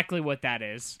 that's exactly what that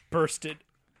is. bursted.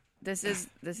 This is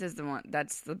the one.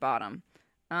 That's the bottom.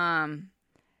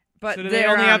 But So do they're, they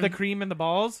only have the cream and the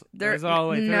balls? Or They're is it all the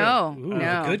way through? no, Ooh,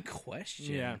 no. good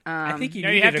question. Yeah. I think you No,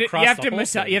 need you have it to across you have the to whole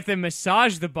massage thing. you have to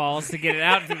massage the balls to get it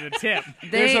out through the tip.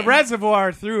 There's a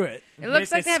reservoir through it. It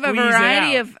looks like they have a squeeze it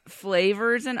variety out. of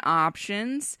flavors and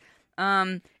options.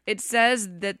 It says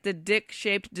that the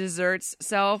dick-shaped desserts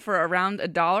sell for around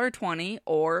 $1.20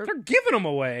 or They're giving them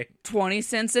away. 20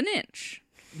 cents an inch.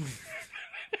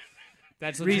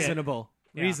 That's legit. Reasonable.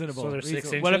 Yeah. Reasonable. So they're 6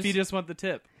 Reasonable. What if inches? you just want the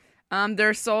tip?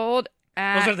 They're sold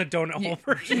at Those are the donut hole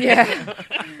version.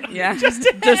 yeah, just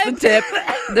the tip.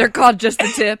 They're called just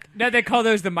the tip. No, they call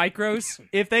those the micros.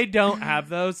 If they don't have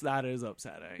those, that is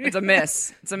upsetting. It's a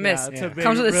miss. It's a miss. it's a big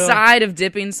Comes with a real- side of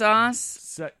dipping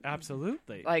sauce,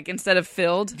 Absolutely. like instead of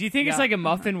filled. Do you think it's Yeah. like a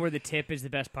muffin where the tip is the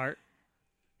best part?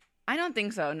 I don't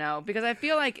think so. No, because I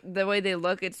feel like the way they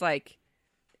look, it's like,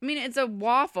 I mean, it's a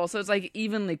waffle, so it's like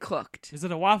evenly cooked. Is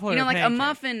it a waffle You know, or like pancake? a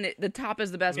muffin, the top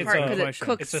is the best It's part a because it question.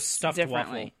 cooks It's a stuffed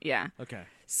differently. waffle. Yeah. Okay.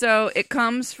 So it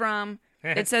comes from.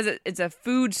 It says it's a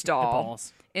food stall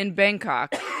balls. in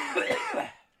Bangkok.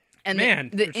 And Man,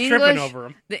 the you're tripping English, over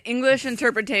 'em. the English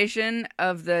interpretation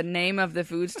of the name of the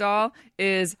food stall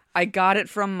is "I got it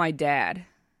from my dad."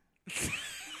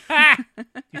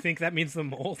 You think that means the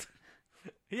mold?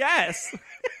 Yes.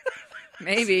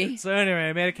 Maybe. So anyway,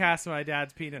 I made a cast of my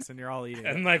dad's penis, and you're all eating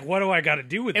it. And like, what do I got to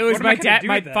do with it? It was What am I my gonna dad, do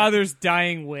my with that? father's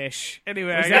dying wish.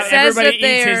 Anyway, Was I that got- It says everybody that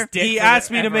eats his they're- dick he for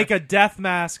asked me to ever. make a death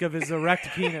mask of his erect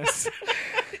penis,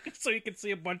 so you can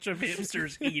see a bunch of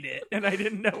hipsters eat it. and I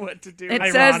didn't know what to do. It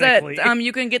says that Ironically.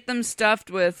 you can get them stuffed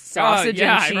with sausage Oh,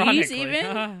 yeah, and cheese. ironically.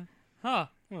 Even Huh.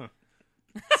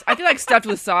 I feel like stuffed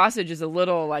with sausage is a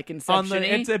little like on inception.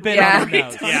 the, it's a bit yeah. on the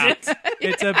nose. Yeah.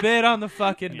 It's a bit on the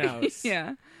fucking nose.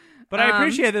 Yeah. But I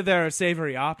appreciate that there are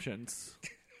savory options.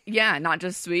 Yeah, not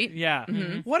just sweet. Yeah.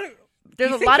 What? There's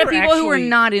you a think lot of they're people who are actually-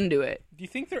 not into it. Do you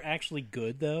think they're actually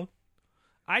good though?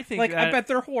 I think Like, that I bet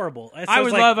they're horrible. So I it's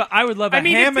would like- love. I would love a I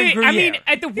mean, ham and Gruyere. I mean,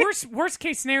 at the worst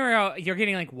case scenario, you're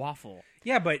getting like waffle.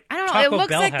 Yeah, but I don't know. Taco It looks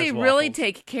Bell like has they really waffles.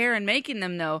 take care in making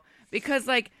them, though, because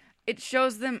like it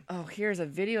shows them. Oh, here's a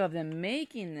video of them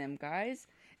making them, guys.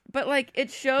 But like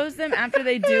it shows them after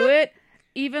they do it,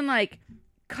 even like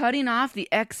cutting off the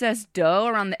excess dough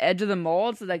around the edge of the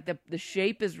mold, so like the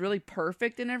shape is really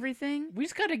perfect and everything. We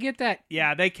just got to get that.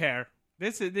 yeah, they care.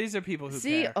 These are people who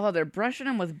See, care. oh, they're brushing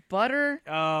them with butter,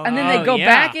 Oh, and then they go yeah.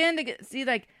 back in to get see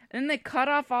like, and then they cut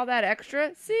off all that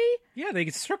extra. See, Yeah, they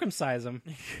can circumcise them.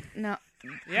 no,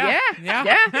 yeah, yeah.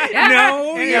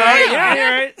 No,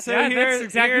 yeah. So Yeah, that's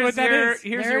exactly what that is.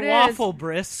 Here's There your it waffle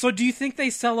brisk. So do you think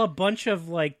they sell a bunch of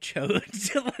like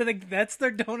chodes? Like that's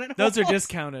their donut? Those are holes?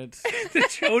 discounted. the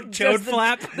chode Just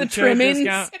flap. the Show trimmings.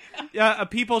 discount. Yeah,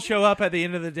 people show up at the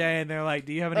end of the day and they're like,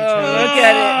 "Do you have any?" Oh, chodes?" look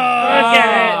at it! Look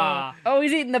at Ah. it! Oh,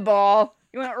 he's eating the ball.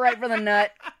 You went right for the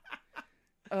nut.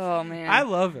 Oh man, I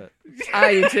love it.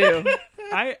 I do too.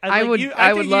 I would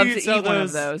think love you to could sell eat one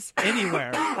of those.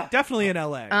 anywhere. Definitely in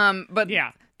LA. But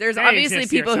Yeah. there's They obviously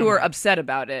exist here people who are somewhere. upset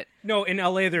about it. No, in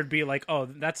LA there'd be like, oh,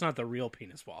 that's not the real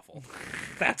penis waffle.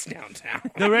 That's downtown.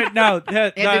 The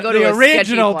go to a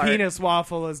original sketchy part. penis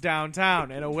waffle is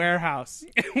downtown in a warehouse,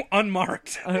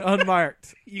 Unmarked.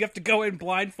 unmarked. You have to go in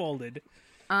blindfolded.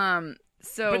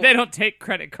 So But they don't take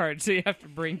credit cards, so you have to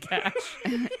bring cash.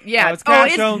 yeah, Oh, it's cash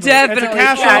it's only. definitely It's a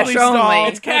cash only stall.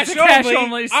 It's cash It's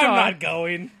only I'm store. not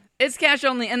going. It's cash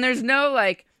only, and there's no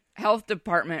like health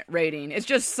department rating. It's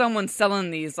just someone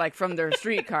selling these like from their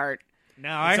street cart. No,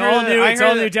 I It's heard all that- new. I It's heard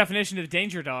all that- new definition of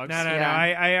danger dogs. No.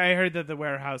 Yeah. I heard that the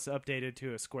warehouse updated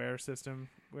to a square system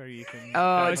where you can.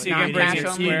 Oh, it's so you not can bring cash your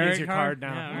only. You square use your card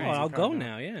now. Yeah, You all use Oh, your I'll card go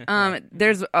now, yeah.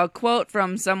 There's a quote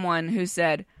from someone who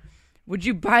said, "Would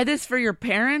you buy this for your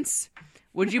parents?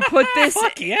 Would you put this?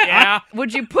 Fuck yeah. Yeah.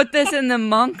 Would you put this in the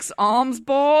monk's alms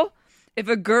bowl? If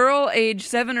a girl age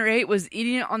 7 or 8 was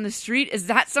eating it on the street, is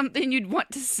that something you'd want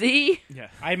to see? Yeah.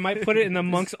 I might put it in the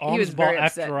monk's alms was ball very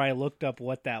upset. after I looked up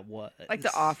what that was. Like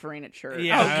the offering at church.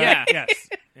 Yeah. Oh, yeah. Yes.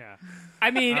 Yeah.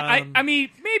 I mean, I mean,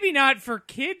 maybe not for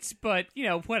kids, but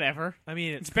whatever. I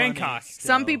mean, it's Bangkok. funny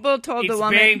Some still. people told It's the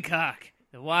woman. Bangkok,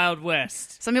 the Wild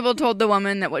West. Some people told the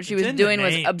woman that what she was in the doing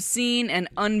was name. obscene and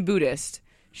un-Buddhist.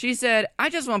 She said, "I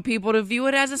just want people to view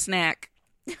it as a snack."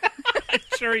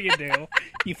 Sure you do.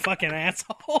 You fucking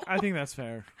asshole. I think that's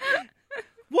fair.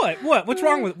 What? What's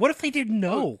wrong with it? What if they didn't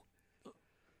know?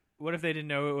 What if they didn't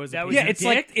know it was? That a was piece Yeah, of it's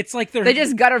like it's like they're They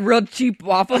just got a real cheap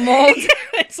waffle mold.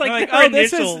 it's like, like, their oh,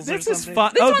 this initials is or this is something.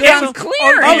 fun. This Oh, one this sounds will-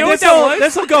 clear. Oh, You know what this will that was?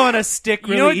 this will go on a stick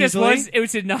really You know what this easily. was? It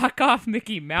was a knockoff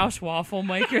Mickey Mouse waffle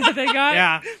maker that they got.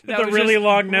 Yeah. That the was really just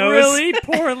long nose. really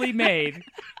poorly made.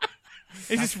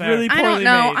 It's just fair. really I poorly don't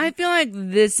know. made. I feel like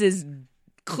this is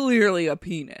clearly a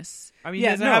penis. I mean,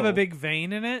 Yeah, does it have no. a big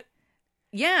vein in it?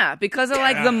 Yeah, because of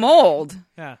like the mold.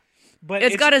 Yeah. But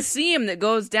It's got a seam that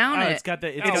goes down Oh, it. it's got the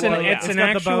It's it's, an- got the- it's it's an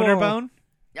got the boner actual- bone.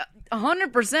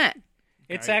 100%.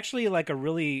 It's actually like a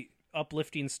really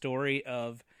uplifting story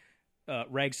of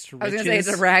rags to I was riches. gonna say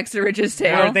it's a rags to riches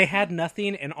where tale. they had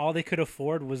nothing and all they could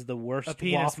afford was the worst A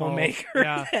penis waffle mold. maker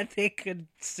Yeah. that they could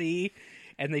see,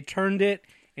 and they turned it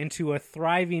into a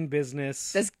thriving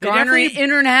business. That's They garnering definitely-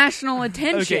 international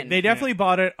attention. Okay, they definitely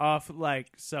bought it off like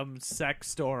some sex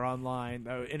store online,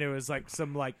 though, and it was like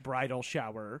some like bridal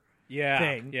shower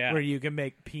thing yeah. where you can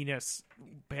make penis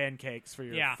pancakes for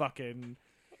your Yeah. fucking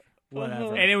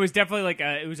whatever. and it was definitely like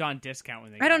it was on discount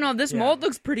when they. I don't know. got This Yeah. mold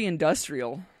looks pretty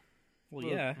industrial. Well,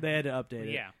 yeah, They had to update it.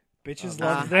 it. Yeah. bitches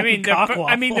love I them mean, cock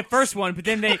I mean the waffles. first one, but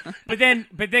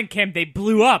then Kim, they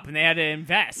blew up and they had to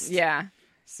invest. Yeah,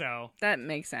 So that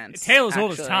makes sense. tale as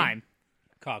old as actually. time.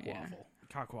 cock Yeah. waffle.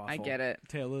 Cock waffle. I get it.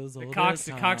 Tail is old cocks- as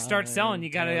the time. cocks start selling, you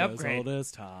gotta Tail upgrade. Is old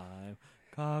as time.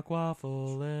 Cock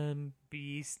waffle and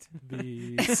Beast.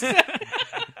 beast.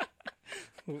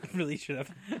 We really should have.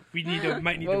 We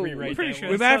might need Whoa. to rewrite Pretty that sure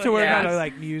we one. might have to work Yeah. on a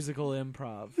like musical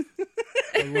improv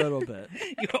a little bit.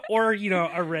 or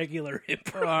a regular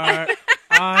improv.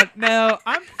 No,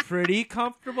 I'm pretty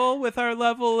comfortable with our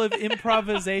level of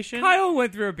improvisation. Kyle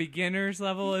went through a beginner's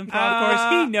level improv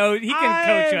course. He knows he can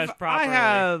coach us properly. I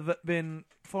have been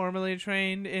formally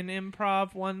trained in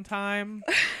improv one time,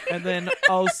 and then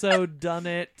also done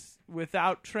it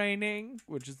without training,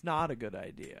 which is not a good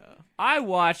idea. I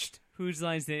watched Whose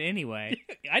Lines It Anyway.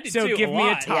 I did So too. give a me a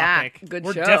lot. topic. Yeah, good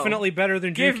We're show. definitely better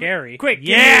than Drew Carey. Quick,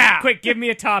 Yeah! give me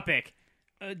a topic.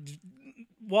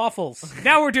 Waffles.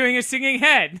 Now we're doing a singing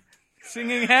head.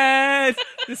 Singing head.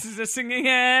 This is a singing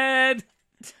head.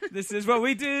 This is what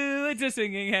we do. It's a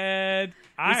singing head.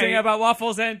 We I- sing about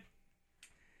waffles and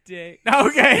dick.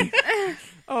 Okay.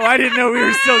 Oh, I didn't know we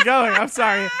were still going. I'm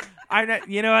sorry. I'm not,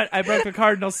 you know what? I broke a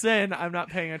cardinal sin. I'm not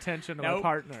paying attention to my Nope.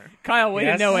 partner. Kyle, way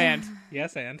Yes. to no and.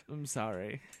 Yes, and I'm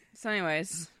sorry. So,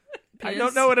 anyways, I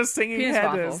don't know what a singing penis head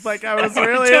waffles. is. Like I was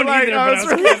really don't like either, I but was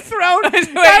I was really thrown.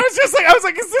 I was just like I was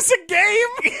like, is this a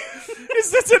game? Is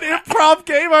this an improv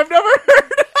game I've never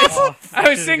heard of? I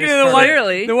was Should've thinking just of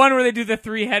Clearly. the one where they do the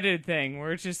three-headed thing,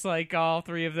 where it's just like all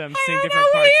three of them sing I don't different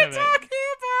know parts what of you're it. talking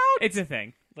about. It's a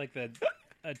thing. like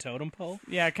a totem pole,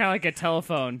 Yeah, kind of like a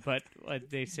telephone, but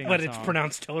they sing. but a it's song.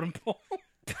 pronounced totem pole.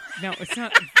 No, it's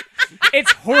not.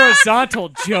 It's horizontal,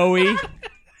 Joey.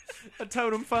 A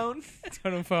totem phone.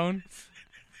 Totem phone.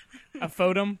 A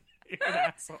photum. You're an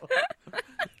asshole.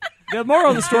 The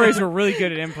moral of the story is we're really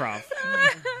good at improv.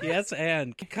 Yes,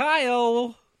 and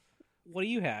Kyle, what do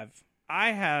you have?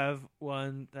 I have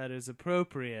one that is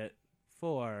appropriate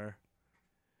for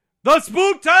the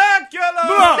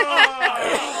Spooktacular.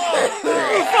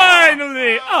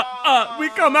 Finally, we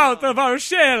come out of our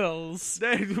shells. Our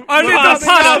Our little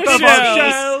pasta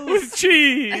shells with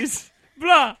cheese.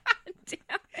 Blah.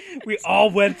 We all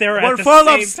went there at We're the full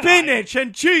same of spinach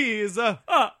and cheese. I'm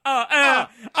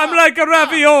like a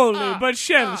ravioli, but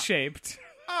shell-shaped.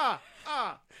 time.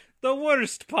 The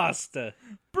worst pasta.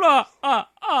 Blah.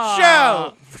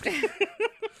 Shell.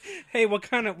 Hey,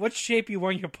 what shape you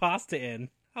want your pasta in?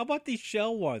 How about these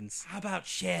shell ones? How about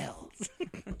shells?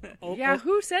 yeah,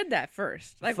 who said that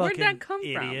first? Like, where'd Fucking that come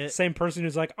idiot. Same person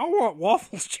who's like, I want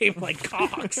waffles shaped like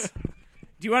cocks.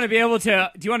 Do you want to be able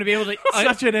to?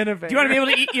 Such an innovator. Do you want to be able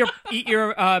to eat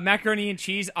your macaroni and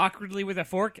cheese awkwardly with a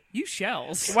fork? Use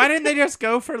shells. Why didn't they just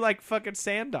go for like fucking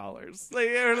sand dollars? Like,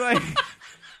 or like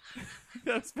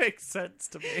that makes sense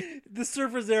to me. The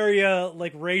surface area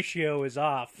ratio is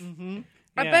off. from?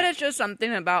 I bet it's just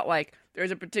something about, like,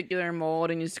 there's a particular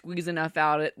mold and you squeeze enough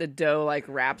out, the dough, like,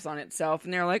 wraps on itself,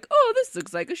 and they're like, oh, this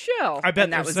looks like a shell. I bet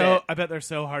and that they're was so. it. I bet they're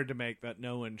so hard to make that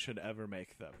no one should ever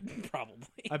make them. Probably.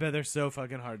 I bet they're so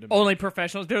fucking hard to make. Only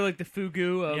professionals. They're like the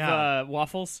fugu of Yeah.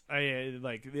 waffles.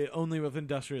 Only with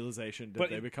industrialization did But-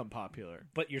 they become popular.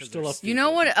 But you're 'Cause still they're up. You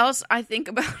know what else I think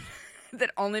about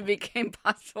that only became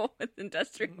possible with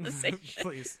industrialization?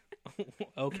 Please.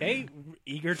 Okay,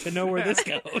 eager to know where this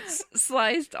goes.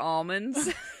 Sliced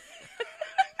almonds.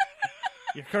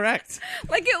 You're correct.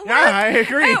 Like at work, Yeah, I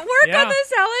agree. At work Yeah. on the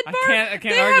salad I bar, can't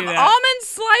they argue have that. almonds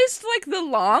sliced like the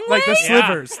long Like the way.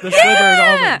 slivers, the Yeah. slivered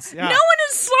almonds. Yeah. No one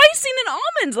is slicing an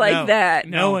almonds like No. that.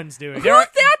 No one's doing Who it.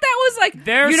 thought that was like?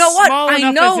 They're you know what? small I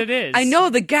enough know. as it is. I know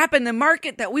the gap in the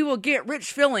market that we will get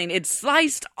rich filling. It's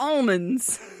sliced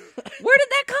almonds. Where did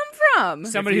that come from?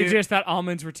 Somebody If who you- just thought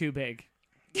almonds were too big.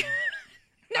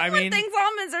 No one thinks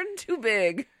almonds are too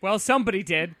big. Well, somebody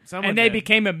did, Someone and they did.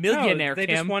 became a millionaire. No, they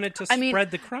Kim. just wanted to I mean, spread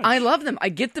the crunch. I love them. I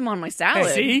get them on my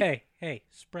salad. see? Hey,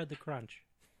 spread the crunch.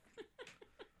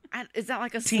 Is that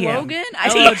like a TM. slogan?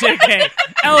 LOLJK.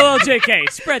 LOLJK.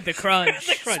 Spread the crunch.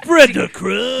 Spread the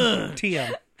crunch.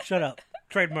 TM, shut up.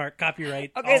 Trademark,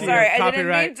 copyright. Okay, all sorry. yours. I didn't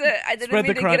mean copyright. to. I didn't Spread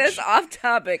mean the to get crunch. us off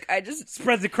topic. I just.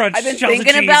 Spread the crunch. I've been shells of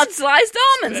thinking cheese. about sliced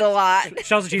almonds a lot.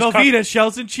 Shells of cheese. Velveeta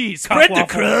shells and cheese. Cock Spread the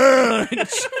waffle.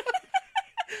 crunch.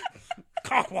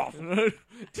 Cock waffle.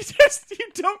 You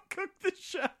don't cook the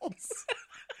shells.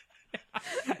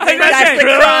 That's the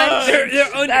crunch. They're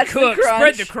That's the undercooked. crunch.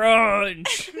 Spread the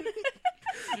crunch.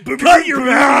 Cut your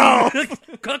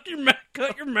mouth.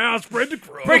 Cut your mouth. Spread the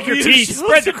crunch. Break your Velveeta teeth. shells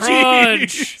Spread the and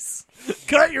crunch. cheese.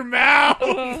 Cut your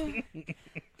mouth.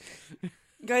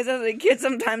 Guys, as a kid,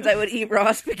 sometimes I would eat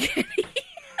raw spaghetti.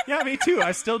 Yeah, me too.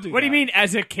 I still do. What do you that. mean,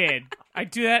 as a kid? I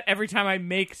do that every time I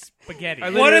make spaghetti.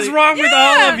 What is wrong with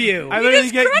all of you? I literally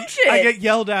just get crunch it. I get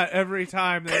yelled at every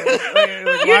time. You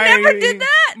never did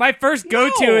that? My first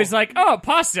go-to No. is like, oh,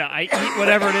 pasta. I eat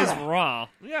whatever it is raw.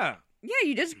 Yeah, Yeah,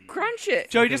 you just crunch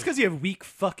it. Joey. Just because you have weak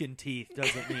fucking teeth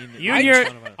doesn't mean that You and your-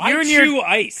 one of us. I You and chew your-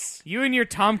 ice. You and your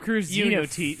Tom Cruise You and your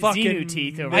Xenu teeth, fucking Xenu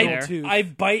teeth over middle there. tooth. I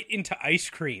bite into ice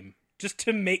cream just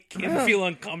to make Kim feel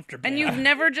uncomfortable. And you've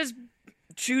never just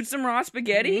chewed some raw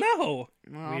spaghetti? No,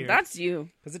 Well, Weird. that's you.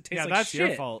 because it tastes Yeah, like that's shit.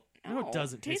 your fault. No, No, it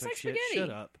doesn't taste tastes like like shit. spaghetti.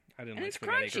 Shut up. I didn't And like it's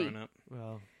spaghetti crunchy. growing up.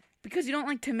 Well, Because you don't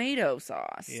like tomato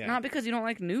sauce. Yeah. Not because you don't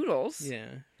like noodles. Yeah,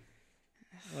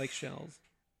 I like shells.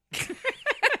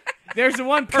 There's the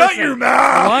one person. cut your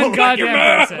mouth. One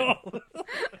goddamn person.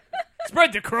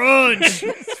 Spread the crunch.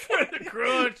 Spread the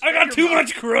crunch. I got too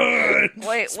much crunch. Wait,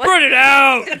 what? Spread it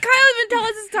out. Did Kyle even tell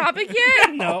us his topic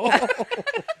yet? No,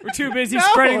 We're too busy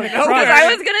spreading the no, crunch. Because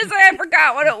I was going to say I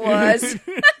forgot what it was.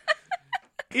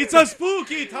 It's a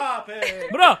spooky topic.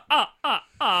 Blah,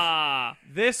 ah.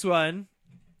 This one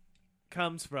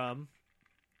comes from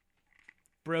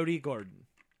Brody Gordon.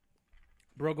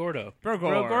 Bro Gordo. Bro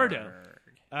Gordo.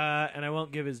 And I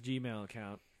won't give his Gmail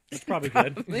account. That's probably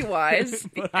good. Really wise.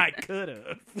 But I could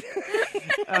have.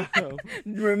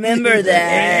 Remember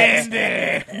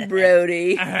that,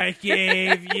 Brody. I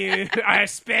gave you. I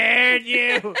spared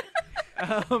you.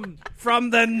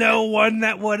 From the no one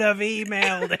that would have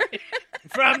emailed.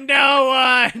 From no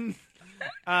one.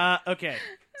 Okay,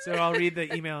 so I'll read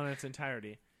the email in its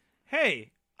entirety.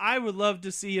 Hey, I would love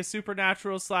to see a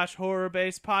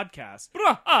supernatural/horror-based podcast.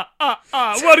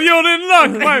 Well, you're in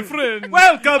luck, my friend.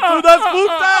 Welcome to the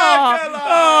Spooktacular!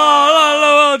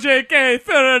 LOLJK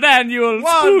third annual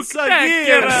Once a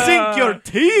year, Spooktacular. sink your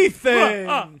teeth in.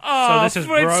 So this is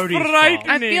Brody's fault.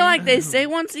 I feel like they say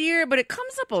once a year, but it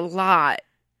comes up a lot.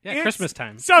 Yeah, It's- Christmas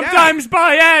time. Sometimes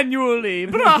biannually.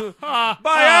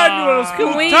 Biannual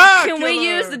Can we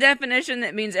use the definition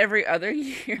that means every other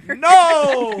year?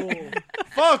 No!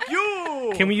 Fuck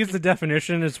you! Can we use the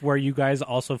definition as where you guys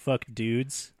also fuck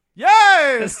dudes?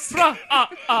 Yes!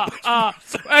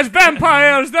 As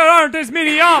vampires, there aren't as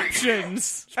many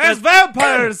options. As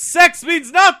vampires, sex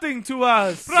means nothing to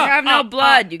us. You have no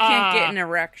blood. You can't get an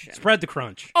erection. Spread the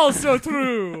crunch. Also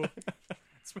true.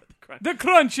 The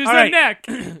crunch is All the right. neck.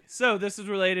 So this is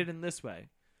related in this way.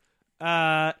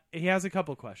 He has a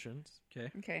couple questions.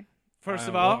 Okay. First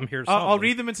of well, all, I'm here to solve I'll them.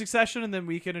 read them in succession, and then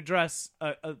we can address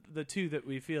the two that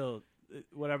we feel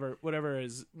whatever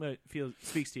is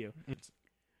speaks to you.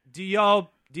 Do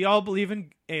y'all believe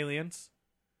in aliens?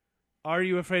 Are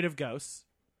you afraid of ghosts?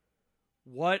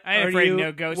 What I ain't are afraid you? of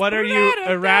no ghosts. What are you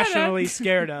irrationally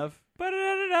scared of? Oh,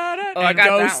 I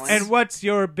got that one. And what's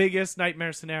your biggest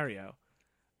nightmare scenario?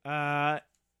 I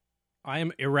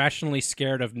am irrationally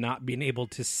scared of not being able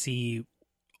to see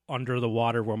under the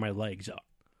water where my legs are.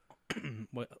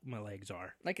 What my legs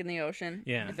are. Like in the ocean.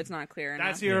 Yeah. If it's not clear enough.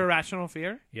 That's your irrational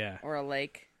fear? Yeah. Or a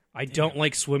lake. I don't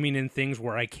like swimming in things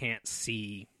where I can't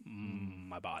see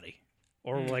my body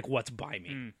or like what's by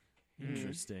me.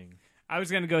 Interesting. I was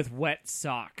going to go with wet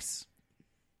socks.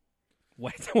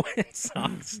 Wet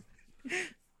socks.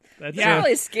 That's It's not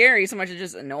really scary so much as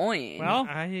just annoying. Well,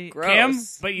 I Gross. Kim,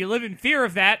 but you live in fear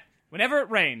of that whenever it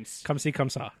rains. come see, come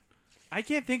saw.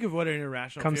 can't think of what an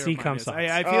irrational Come fear see, of mine come is. sauce.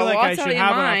 I feel Oh, like well, I I'll tell should you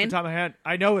have one off mine. the top of my head.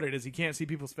 I know what it is. You can't see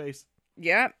people's face.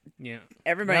 Yep. Yeah.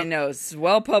 Everybody Yep. knows. It's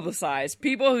well publicized.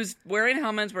 People who's wearing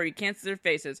helmets where you can't see their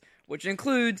faces, which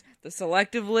includes the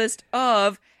selective list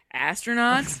of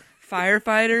astronauts,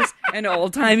 firefighters, and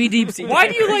old-timey deep sea Why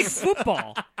do you like divers.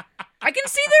 football? I can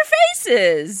see their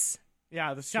faces.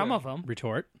 Yeah, that's Some true. of them.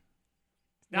 Retort.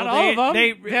 Not No, all of them.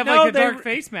 they- They have no, like a they- dark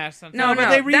face mask on. No, No, but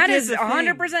they that redid is the thing.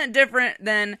 100% different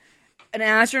than an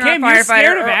astronaut, Kim, you're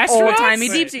scared firefighter, of or astronauts? old-timey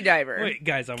Wait. deep sea diver. Wait,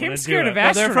 guys, I'm Kim's gonna scared do of it.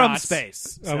 Well, they're from astronauts.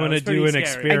 space. I'm so gonna it's do pretty an scary.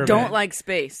 experiment. I don't like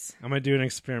space. I'm gonna do an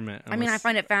experiment. I mean, I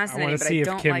find it I fascinating, want but to see I if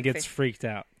don't Kim like gets fa- freaked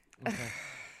out.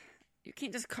 You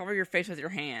can't just cover your face with your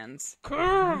hands.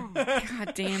 God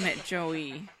damn it,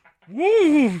 Joey.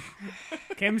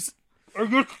 Kim's I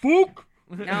get spooked.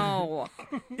 No.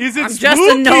 Is it I'm spooky, just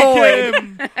annoyed.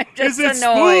 Kim? I'm just Is it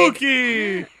annoyed.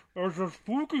 spooky? There's a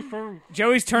spooky thing.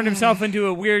 Joey's turned himself into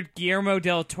a weird Guillermo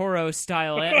del Toro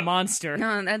style monster.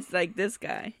 No, that's like this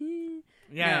guy.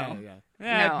 Yeah, No. yeah.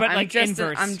 Yeah, No, but I'm like just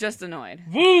inverse. I'm just annoyed.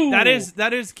 Woo!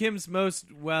 That is Kim's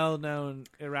most well-known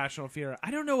irrational fear. I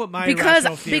don't know what my Because-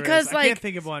 irrational fear because, is. I like, can't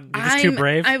think of one. just too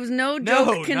brave? I was no No, joke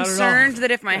not at all. concerned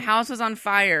that if my house was on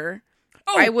fire,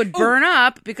 I would burn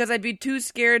up because I'd be too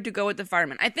scared to go with the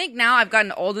firemen. I think now I've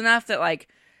gotten old enough that like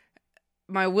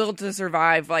my will to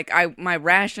survive, like my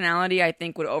rationality, I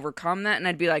think would overcome that, and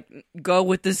I'd be like, go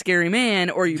with the scary man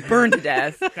or you burn to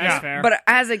death. That's fair. But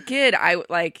as a kid, I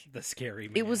like the scary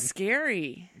man. it was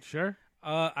scary. Sure.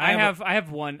 I have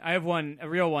one, a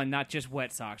real one, not just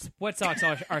wet socks. Wet socks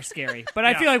are scary, but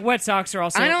I feel like wet socks are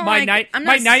also I don't my like- I'm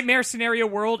my not s- nightmare scenario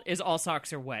world is all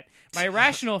socks are wet. My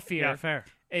irrational fear Yeah, fair.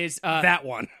 is that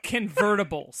one.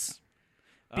 convertibles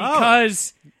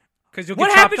because Because you'll what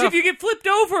get happens chopped if you get flipped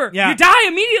over? Yeah. You die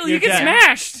immediately. You're You get dead.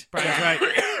 smashed. That's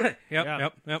right. Yep. Or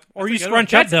That's you a good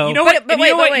scrunch one. up though. You know what? But and wait,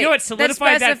 you know what? wait, You know what Let's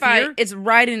solidified that specify fear? it's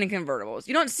riding in convertibles.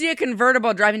 You don't see a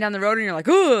convertible driving down the road and you're like,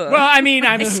 ugh. Well, I mean,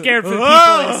 I'm scared for the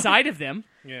people inside of them.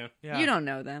 Yeah. Yeah. You don't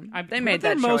know them. I'm- They but made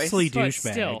they're that choice. mostly But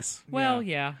still, douchebags. well,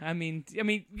 yeah. I mean,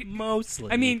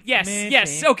 Mostly. I mean, yes, Maybe.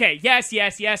 yes, okay,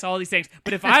 yes, all these things.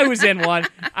 But if I was in one,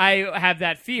 I have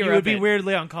that fear. You of would be it.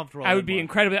 weirdly uncomfortable. I would in be one.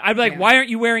 incredibly. I'd be like, Yeah. why aren't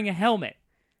you wearing a helmet?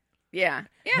 Yeah.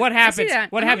 What I see happens?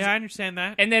 that. What Uh-huh. happens? Yeah, I understand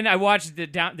that. And then I watched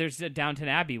there's a Downton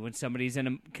Abbey when somebody's in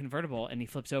a convertible and he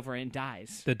flips over and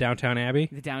dies. The Downtown Abbey.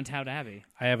 The Downtown Abbey.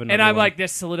 I have another. And I'm one. like,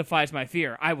 this solidifies my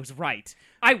fear. I was right.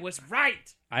 I was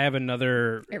right. I have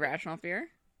another Irrational fear.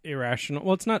 irrational.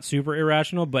 Well, it's not super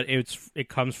irrational, but it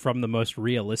comes from the most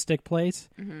realistic place,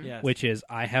 Yes. which is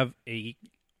I have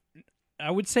I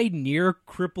would say near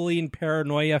crippling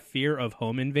paranoia fear of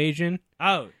home invasion.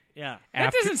 Oh, yeah.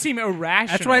 That doesn't seem irrational.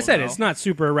 That's what I said. though. It's not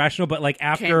super irrational, but like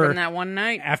Came from after that one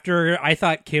night. I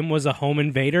thought Kim was a home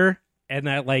invader and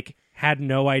that like had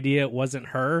no idea it wasn't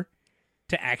her,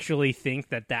 to actually think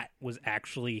that was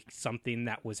actually something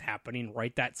that was happening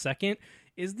right that second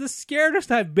is the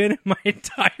scariest I've been in my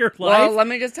entire life. Well, let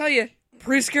me just tell you,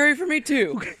 pretty scary for me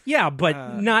too. Yeah,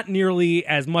 but not nearly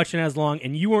as much and as long,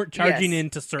 and you weren't charging Yes,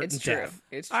 into certain It's true. death.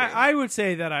 It's true. I would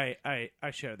say that I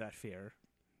share that fear.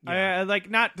 I like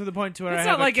not to the point to where It's I not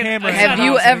have like a an- camera. it's set Have not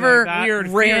on you something ever like that. weird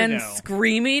fear, ran though.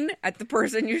 screaming at the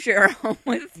person you share a home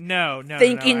with, No,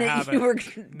 thinking I that haven't. you were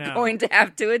No. going to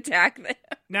have to attack them?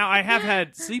 Now I have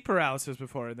had sleep paralysis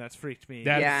before, and that's freaked me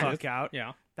That- the Yeah. fuck out.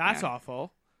 Yeah. That's Yeah.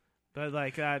 awful. But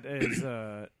like that is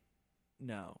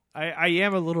no. I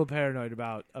am a little paranoid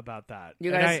about that.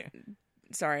 You And guys.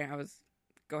 Sorry, I was.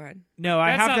 Go ahead. No,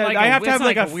 I That's have not to. like I a- have to that's have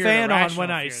like like a a weird fan on irrational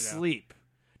when I fear, though. sleep.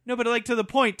 No, but like to the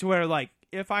point to where like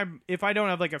if I don't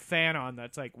have like a fan on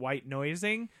that's like white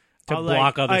noising To I'll,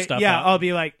 block like, other stuff Yeah, out. I'll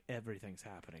be like everything's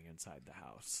happening inside the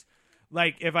house.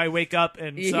 Like if I wake up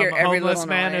and You some hear every homeless little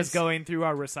man noise. is going through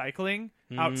our recycling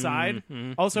outside.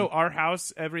 Mhm. Also, our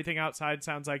house, everything outside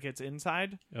sounds like it's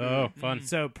inside. Oh, fun.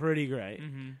 So pretty great.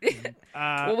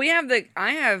 Well, we have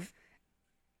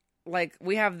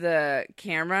we have the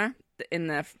camera in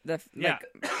the Yeah.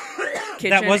 kitchen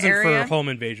That wasn't area. for home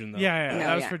invasion, though. Yeah, No,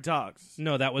 that was yeah. for dogs.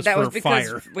 No, that was That for was because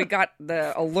fire. we got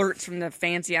the alerts from the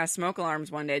fancy ass smoke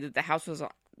alarms one day that the house was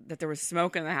that there was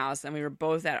smoke in the house, and we were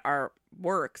both at our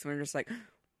works. And we were just like,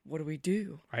 "What do we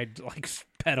do?" I'd like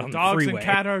sped on Dogs the freeway. and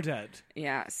cat are dead.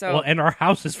 Yeah, so Well, and our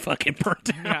house is fucking burnt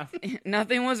down. Yeah.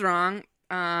 nothing was wrong.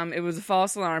 It was a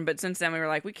false alarm, but since then we were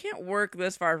like, we can't work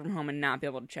this far from home and not be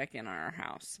able to check in on our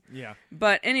house. Yeah.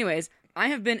 But anyways, I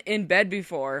have been in bed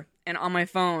before and on my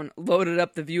phone loaded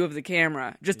up the view of the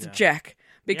camera just to check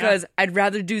because I'd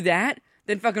rather do that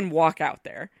than fucking walk out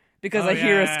there because Oh, I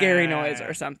hear a yeah, scary yeah, noise yeah.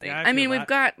 or something. Yeah, I I mean, feel we've that.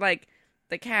 got like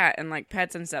the cat and like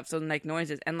pets and stuff, so like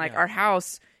noises and like our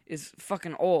house is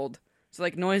fucking old, so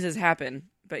like noises happen.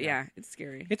 But yeah, it's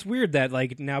scary. It's weird that,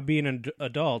 like, now being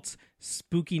adults,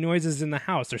 spooky noises in the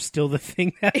house are still the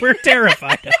thing that we're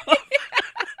terrified of.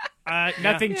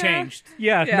 Nothing changed.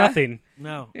 Yeah, Yeah. nothing.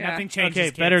 No. Yeah. Nothing changed.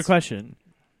 Okay, better question.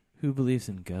 Who believes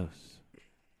in ghosts?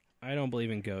 I don't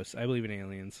believe in ghosts. I believe in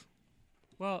aliens.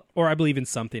 Well, Or I believe in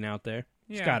something out there.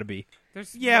 It's Yeah. got to be.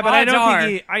 there's Yeah, but I odds don't are-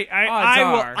 think he. odds I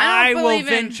will. are. I I don't will believe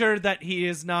in- venture that he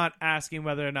is not asking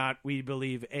whether or not we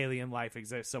believe alien life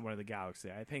exists somewhere in the galaxy.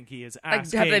 I think he is Like,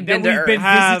 asking have they that been to we've Earth? been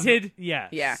have- visited. Yes.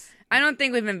 Yeah, I don't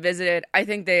think we've been visited. I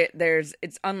think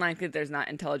it's unlikely that there's not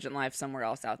intelligent life somewhere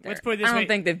else out there. Let's put it this I don't way.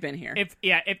 think they've been here.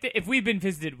 If we've been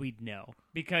visited, we'd know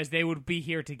because they would be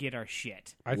here to get our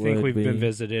shit. I think Would we've we? been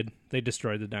visited. They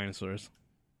destroyed the dinosaurs.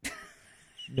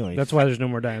 Noise. That's why there's no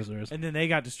more dinosaurs. And then they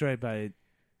got destroyed by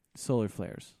solar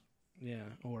flares. Yeah,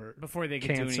 or Before they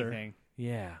could Cancer. do anything,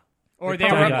 Yeah. or They they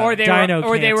probably were, got or they dino were,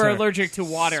 or they were cancer. allergic to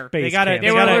water. Space They gotta- cancer.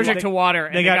 They were gotta- allergic they- to water,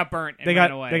 and they they got- got burnt. And They ran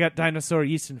got away. they got dinosaur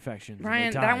yeast infections. and they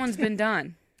Ryan, died. that one's been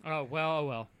done. Oh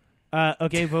well.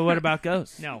 Okay, but what about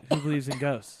ghosts? No. Who believes in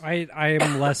ghosts? I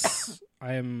am less.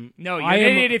 I am. No, you're I an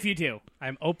am, idiot if you do.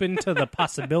 I'm open to the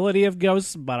possibility of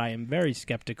ghosts, but I am very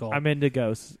skeptical. I'm into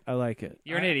ghosts. I like it.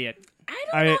 You're an idiot.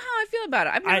 I don't know how I feel about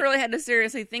it. I've never really had to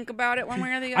seriously think about it one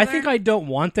way or the other. I think I don't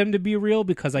want them to be real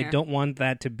because I Yeah. don't want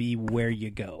that to be where you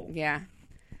go. Yeah.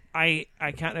 I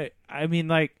kind of. I mean,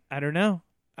 like, I don't know.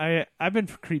 I've been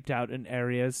creeped out in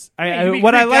areas. Yeah, you can be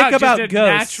What I creeped like out, just about a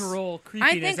ghosts. natural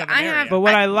creepiness think of an I have- area. But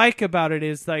what I like about it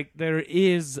is like there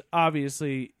is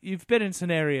obviously you've been in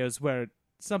scenarios where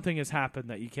something has happened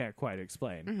that you can't quite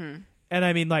explain. Mm-hmm. And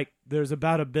I mean, like, there's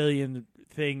about 1 billion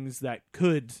things that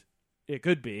it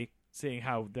could be, seeing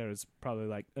how there's probably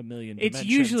like 1 million. It's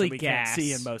dimensions usually that we gas. can't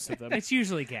see in most of them. It's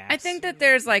usually gas. I think that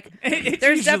there's like It's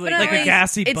there's usually definitely like a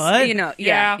gassy it's, butt? You know,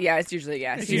 Yeah. yeah, it's usually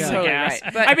gas. It's You're usually totally gas.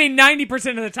 right. But I mean,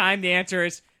 90% of the time, the answer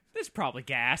is there's probably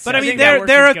gas. But I mean, think that there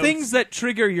works are with ghosts. things that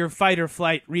trigger your fight or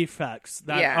flight reflex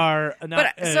that Yeah. are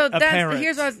not but so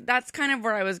apparent. that's kind of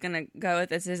where I was gonna go with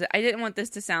this. Is I didn't want this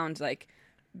to sound like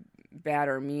bad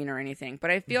or mean or anything, but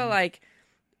I feel like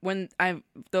when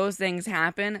those things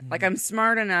happen, like I'm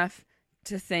smart enough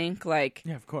to think like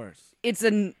Yeah, of course.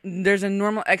 there's a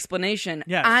normal explanation.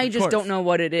 Yes, I of just course. don't know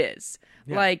what it is.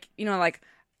 Yeah. Like, like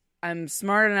I'm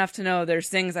smart enough to know there's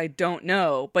things I don't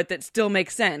know, but that still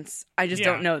make sense. I just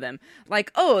don't know them.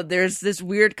 Like, oh, there's this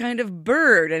weird kind of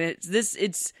bird, and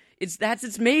that's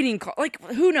its mating call. Like,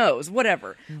 who knows?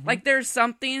 Whatever. Like, there's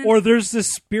something. Or there's this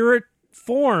spirit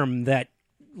form that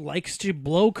likes to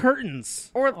blow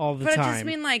curtains all the but time. I just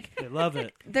mean like I love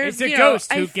it. there's It's a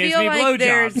ghost who I gives feel me like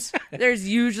blowjobs. there's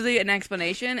usually an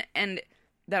explanation, and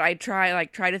that I try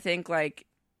to think like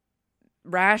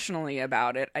rationally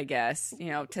about it, I guess,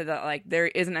 to the like there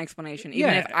is an explanation,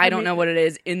 even Yeah, if I don't mean, know what it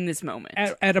is in this moment.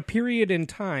 At a period in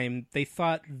time, they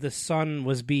thought the sun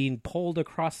was being pulled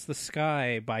across the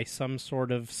sky by some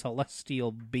sort of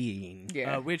celestial being.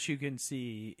 Yeah. Which you can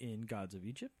see in Gods of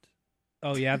Egypt.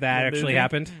 Oh yeah, that The actually movie?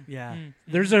 happened. Yeah.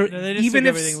 There's a No, they just even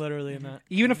took if everything literally in that.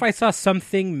 even if I saw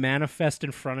something manifest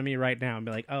in front of me right now and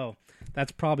be like, oh,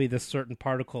 that's probably this certain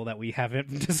particle that we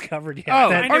haven't discovered yet. Oh,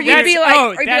 That- I know Or you'd that's- be like,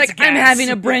 oh, that's I'm gas. having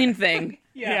a brain thing.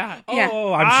 Yeah. Yeah.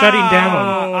 Oh, I'm shutting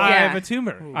down. I Yeah. have a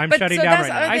tumor. I'm But shutting so down that's right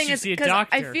the now. other I thing should is see a 'cause I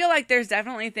doctor. feel like there's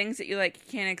definitely things that you like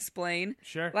can't explain.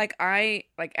 Sure. Like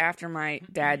after my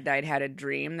dad died, had a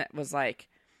dream that was like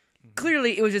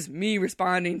clearly it was just me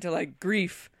responding to like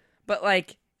grief, but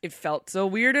like it felt so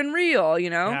weird and real,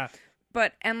 Yeah.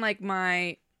 But and like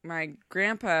my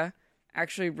grandpa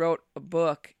actually wrote a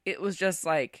book. It was just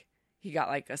like he got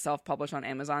like a self-published on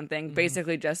Amazon thing,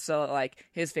 basically just so like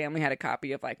his family had a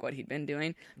copy of like what he'd been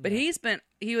doing. But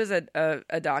he was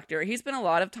a doctor. He spent a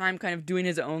lot of time kind of doing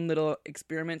his own little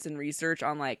experiments and research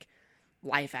on like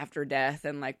life after death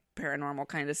and like paranormal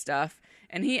kind of stuff.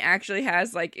 And he actually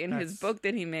has like in his That's book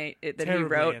that he made that he Terribly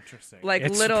wrote interesting. like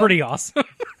It's little pretty awesome.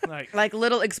 like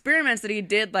little experiments that he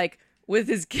did like with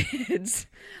his kids.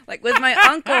 Like with my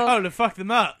uncle. oh, to fuck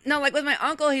them up. No, like with my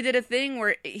uncle, he did a thing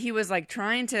where he was like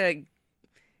trying to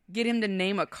get him to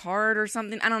name a card or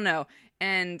something. I don't know.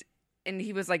 And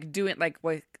he was like doing like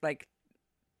with like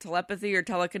telepathy or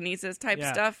telekinesis type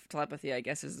Yeah. stuff. Telepathy, I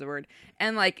guess is the word.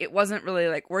 And like it wasn't really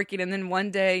like working. And then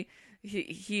one day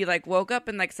he like woke up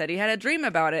and like said he had a dream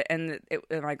about it. And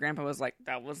and my grandpa was like,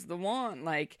 that was the one.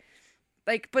 Like,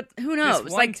 but who knows?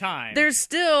 one Like, time. there's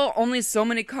still only so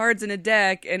many cards in a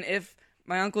deck, and if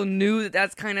my uncle knew that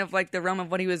that's kind of like the realm of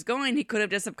what he was going, he could have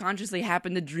just subconsciously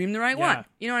happened to dream the right Yeah. one.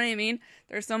 You know what I mean?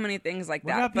 There's so many things like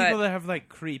What that. about But people that have like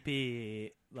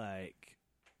creepy, like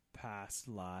past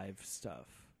live stuff?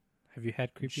 Have you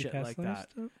had creepy Shit past like life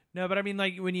that. stuff? No, but I mean,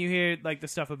 like when you hear like the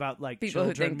stuff about like People who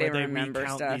children think they where they remember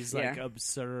recount stuff, these like yeah.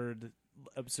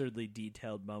 absurdly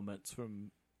detailed moments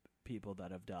from people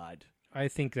that have died. I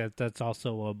think that's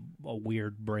also a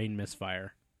weird brain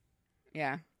misfire.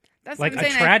 yeah, that's Like what a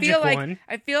I'm saying. tragic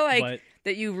I feel like but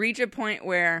that you reach a point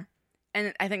where,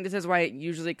 and I think this is why it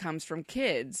usually comes from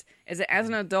kids, is that as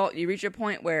an adult you reach a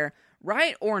point where,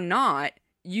 right or not,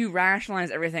 you rationalize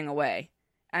everything away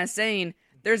as saying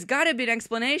there's got to be an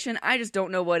explanation. I just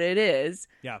don't know what it is.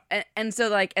 Yeah. And so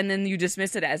like, and then you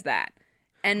dismiss it as that.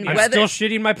 And I'm whether still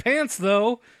shitting my pants,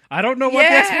 though. I don't know what the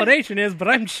Yeah. explanation is, but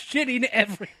I'm shitting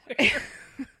everywhere.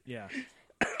 Yeah.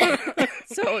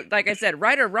 so, like I said,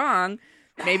 right or wrong,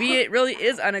 maybe it really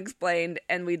is unexplained,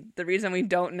 and the reason we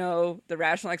don't know the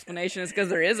rational explanation is because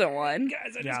there isn't one.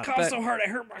 Guys, I Yeah. just coughed But- so hard I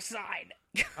hurt my side.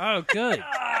 Oh, good.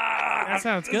 that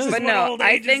sounds good. But what no, old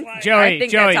I age is think like. Joey, I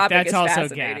think that topic that's is also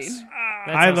fascinating. gas.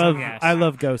 That's I also love gas. I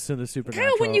love ghosts and the supernatural.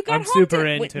 Kyle, when you got I'm home, super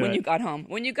when into it. you got home,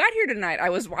 when you got here tonight, I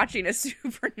was watching a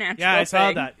supernatural. Yeah, I saw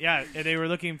thing. that. Yeah, and they were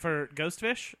looking for ghost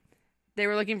fish. They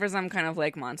were looking for some kind of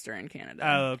lake monster in Canada.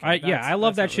 Oh, okay. Yeah, I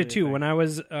love that that's shit not too. really a When I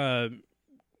was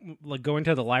like going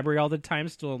to the library all the time,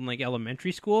 still in like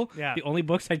elementary school, Yeah. the only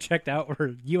books I checked out were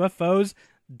UFOs,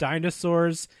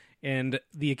 dinosaurs, and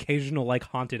the occasional like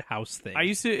haunted house thing. I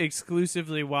used to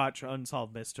exclusively watch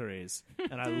Unsolved Mysteries,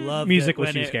 and I loved Music it was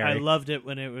when too it, scary. I loved it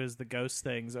when it was the ghost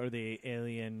things or the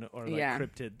alien or like Yeah.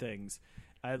 cryptid things.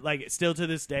 I like still to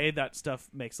this day that stuff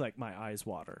makes like my eyes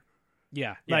water.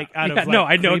 yeah, Like yeah. out Yeah, of like, no,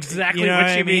 I know creepy- exactly you know what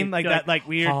I you mean. Like You're that like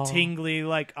weird oh. tingly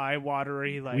like eye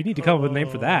watery like we need to come up with a name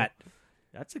for oh. that.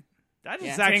 That is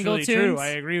Yeah. actually Tingle true. tunes? I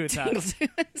agree with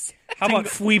that. How about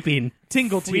fweeping?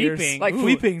 Tingle tears. Weeping. Like- Ooh,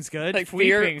 weeping's good. like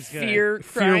fear, Weeping's good. fear,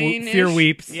 crying, Fear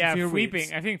weeps. Yeah, Fear weeping.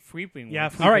 weeps. I think weeping. yeah,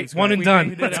 works. All right, weeping's one good. and done.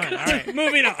 Weeping Let's done. go. All right.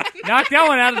 Moving on. Knock that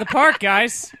one out of the park,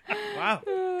 guys. Wow.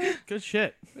 Good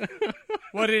shit.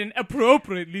 What an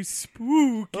appropriately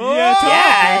spooky.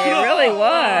 Yeah, it really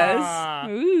was. Ah.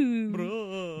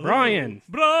 Ooh. Brian.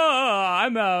 Bruh,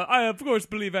 I of course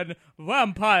believe in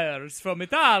vampires from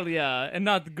Italia and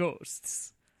not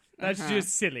ghosts. That's just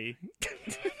silly.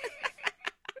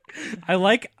 I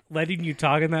like letting you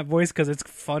talk in that voice because it's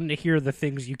fun to hear the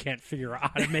things you can't figure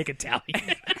out how to make Italian.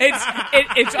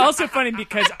 It's also funny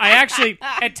because I actually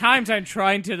at times I'm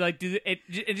trying to like do it.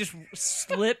 It just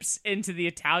slips into the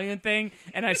Italian thing,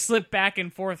 and I slip back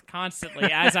and forth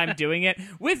constantly as I'm doing it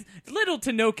with little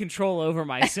to no control over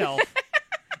myself.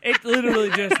 It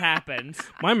literally just happens.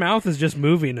 My mouth is just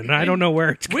moving, and I don't know where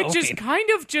it's going. Which is kind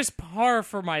of just par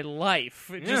for my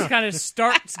life. It just kind of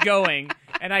starts going,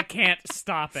 and I can't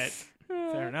stop it.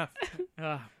 Fair enough.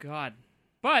 Oh, God.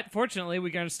 But fortunately,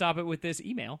 we're going to stop it with this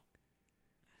email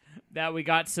that we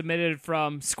got submitted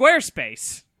from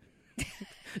Squarespace.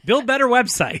 Build better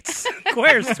websites.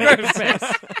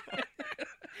 Squarespace.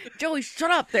 Joey,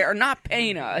 shut up. They're not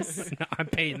paying us. No, I'm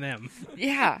paying them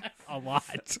Yeah. a lot.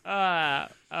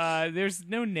 There's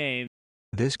no name.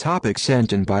 This topic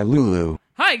sent in by Lulu.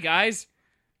 Hi, guys.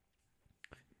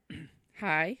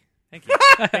 Hi. Thank you.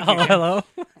 Hello.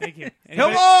 Thank you.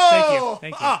 Anybody? Hello!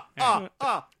 Thank you.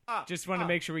 Just want to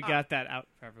make sure we got that out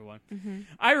for everyone.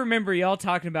 I remember y'all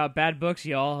talking about bad books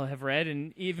y'all have read,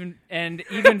 and even Bad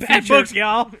featured books,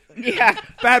 y'all. Yeah.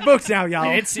 Bad books now,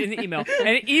 y'all. It's in the email, and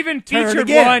it even Turn featured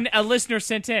again. one a listener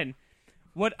sent in.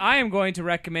 What I am going to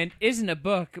recommend isn't a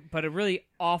book, but a really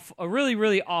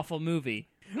awful movie.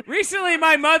 Recently,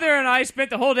 my mother and I spent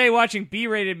the whole day watching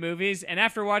B-rated movies, and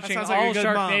after watching sounds all like a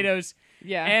good mom. Sharknadoes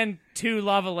Yeah. and 2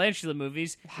 Lavalantula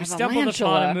movies, we stumbled upon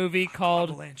Lavalantula. a movie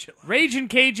called Lavalantula. Raging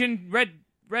Cajun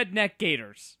Redneck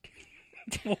Gators.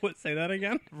 What? Say that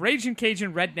again. Raging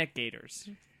Cajun Redneck Gators.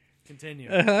 Continue.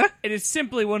 It is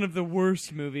simply one of the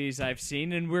worst movies I've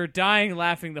seen, and we're dying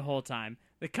laughing the whole time.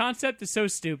 The concept is so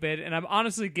stupid, and I'm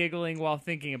honestly giggling while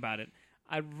thinking about it.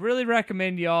 I really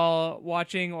recommend y'all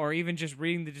watching or even just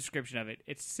reading the description of it.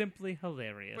 It's simply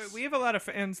hilarious. Wait, we have a lot of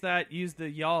fans that use the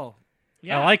y'all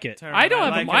Yeah. I like it. term. I don't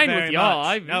have like a it mind very with y'all.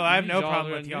 much. I have no y'all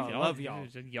problem and with y'all. I love y'all.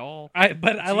 Y'all.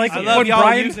 But I like I it. love When y'all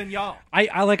Brian, using y'all.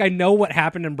 I know what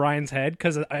happened in Brian's head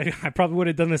because I probably would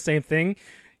have done the same thing.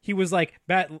 He was like,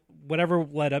 bad, whatever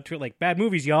led up to it, like, bad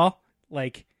movies, y'all.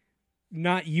 Like,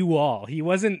 not you all. He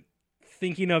wasn't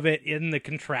thinking of it in the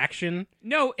contraction.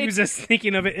 No, He was it's just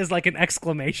thinking of it as like an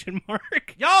exclamation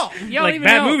mark. Y'all! y'all Like, even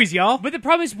bad know. movies, y'all. But the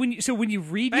problem is when you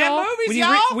read Bad y'all, movies, when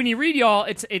y'all? when you read y'all,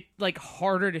 it's like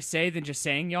harder to say than just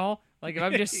saying y'all. Like if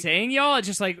I'm just saying y'all, it's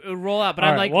just like it would roll out. But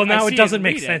All I'm right, like, well, now I it see doesn't and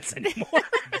make read sense it. anymore.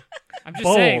 I'm just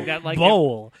saying that like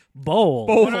bowl.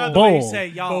 What about the way you say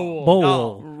Bowl. y'all? Bowl.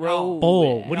 Y'all. Roll.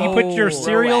 Bowl. When you put your Bowl.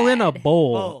 cereal in a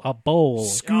bowl. Bowl. A bowl.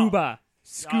 Scuba,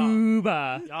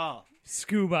 scuba, Y'all.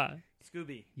 scuba.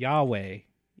 Scooby. Yahweh.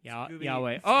 Scooby-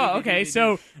 Yahweh. Scooby Oh, okay. Dooby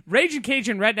So, Raging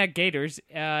Cajun Redneck Gators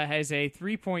has a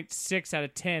 3.6 out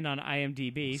of 10 on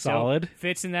IMDb. Solid. So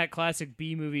fits in that classic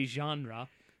B movie genre.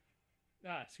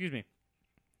 Excuse me.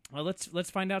 Well, let's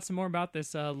find out some more about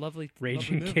this lovely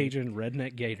Raging movie. Cajun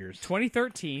Redneck Gators.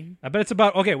 2013. I bet it's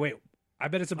about. Okay, wait. I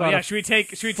bet it's about. yeah, a should we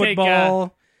take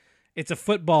football? It's a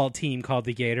football team called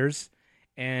the Gators,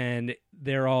 and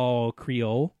they're all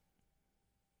Creole.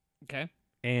 Okay.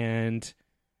 And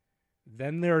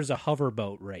then there's a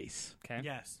hoverboat race. Okay.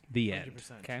 Yes. The end.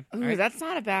 100%. Okay. Ooh, All right. that's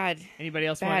not a bad Anybody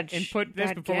else bad want to input this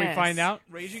bad before we guess. find out?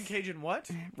 Raging Cajun what?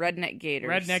 redneck gators.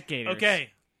 Redneck Gators.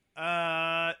 Okay.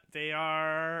 They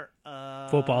are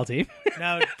Football team.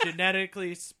 now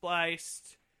genetically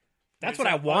spliced. That's There's what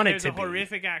I a- want it There's to a be.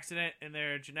 horrific accident, and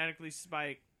they're genetically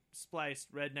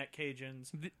spliced redneck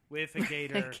Cajuns with a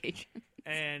gator, Cajun.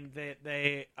 and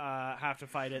they have to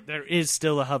fight it. There is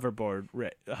still a hoverboat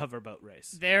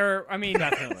race. They're, I mean,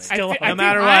 Definitely. Still I No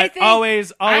matter I what, think-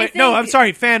 always. I No, think- I'm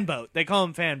sorry, fan boat. They call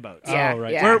them fan boats. Yeah, Oh,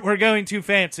 right. yeah. We're going too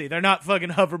fancy. They're not fucking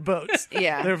hover boats.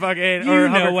 Yeah. They're fucking You or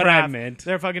know what I hovercraft. meant.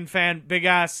 They're fucking big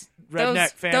ass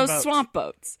redneck fan those boats. swamp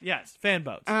boats. Yes, fan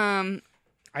boats.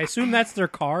 I assume that's their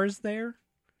cars there.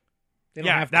 They don't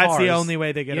yeah, have that's the cars. only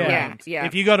way they get Yeah. around. Yeah, yeah.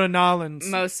 If you go to Nolans,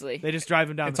 Mostly. they just drive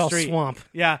them down It's the all street. swamp.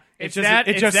 Yeah, It's just that.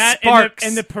 it It's just that sparks.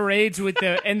 in the parades with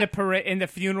the in the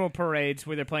funeral parades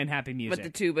where they're playing happy music.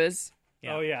 With the tubas,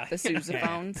 Yeah. Oh yeah, the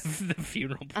sousaphones. the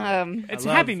funeral. It's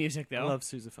love- happy music I though. love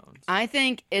sousaphones. I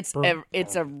think it's Burr, a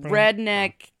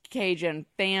redneck Cajun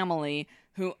family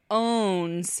who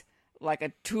owns like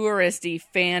a touristy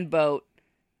fan boat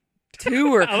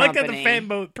tour I company. like that the fan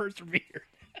boat persevered.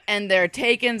 And they're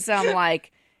taking some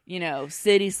like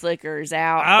city slickers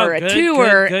out Oh, for a good,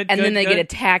 tour, good, and then good, they good. get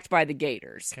attacked by the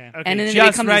gators. Okay. Okay, And then it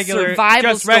just becomes regular- a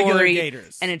survival just regular story,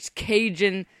 gators. and it's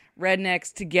Cajun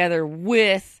rednecks together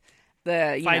with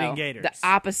the Fighting gators. the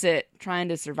opposite, trying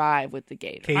to survive with the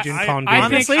gators. Cajun I- Congo. I think-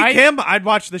 honestly, Kim, I'd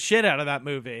watch the shit out of that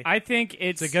movie. I think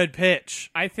it's It's a good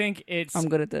pitch. I think it's I'm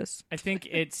good at this. I think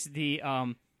it's the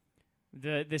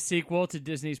sequel to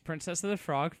Disney's Princess of the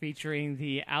Frog featuring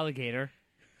the alligator.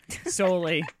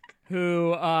 solely,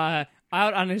 who out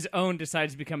on his own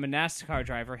decides to become a NASCAR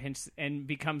driver, hence and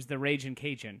becomes the Ragin'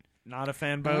 Cajun. Not a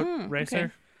fan boat racer.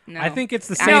 Okay. No. I think it's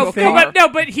the Actual same thing. car.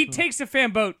 But he takes the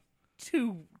fan boat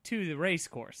to the race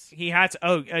course. He had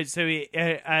to. So he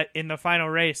in the final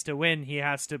race to win, he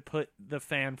has to put the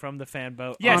fan from the fan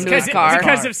boat. Yes, Onto his car.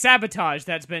 because of sabotage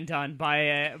that's been done by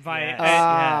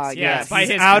yes. by He's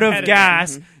his out of competitor.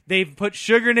 gas. They've put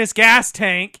sugar in his gas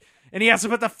tank, and he has to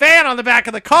put the fan on the back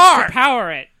of the car. to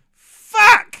power it.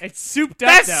 Fuck! It's souped up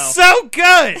That's though. so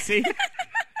good. See,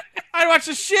 I'd watch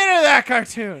the shit out of that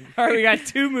cartoon. all right, we got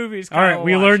 2 movies. All right, Kyle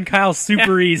we watched. learned Kyle's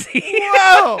super easy.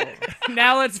 Whoa!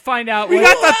 Now let's find out. We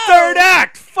got the third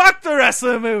act. Fuck the rest of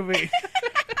the movie.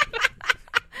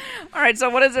 All right, so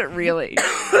what is it really?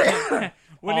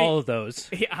 All of those.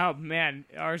 Oh man,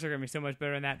 ours are gonna be so much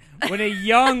better than that. When a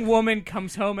young woman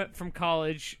comes home from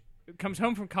college to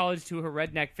her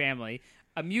redneck family,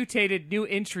 a mutated new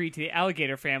entry to the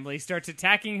alligator family starts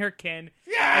attacking her kin.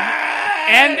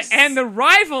 And the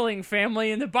rivaling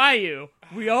family in the bayou.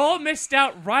 We all missed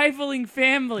out rivaling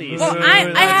families. Well,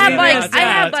 I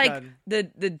had like done.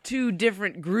 the 2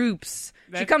 different groups.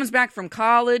 She That- comes back from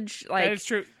college, That like is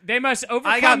true. They must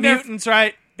overcome I got their mutants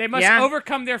right. They must Yeah.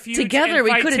 overcome their feuds Together, and we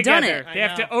fight coulda done together. it. They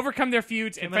have to overcome their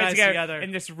feuds and Him fight and I together, together.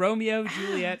 in this Romeo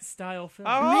Juliet style film.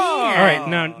 Oh, All right,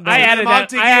 no, I added that.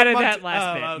 Montague, I added Montague. that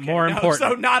last bit. Okay. More No, important.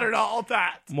 So not at all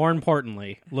that. More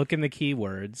importantly, look in the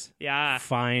keywords. Yeah.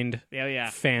 Find Yeah.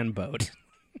 fan boat.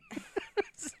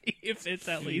 See if it's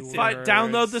at least Keywords.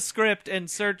 Download the script and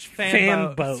search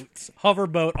fan boats.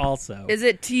 Hoverboat also. is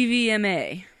it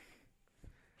TVMA?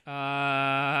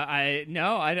 I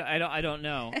don't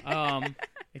know.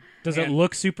 Does Man. it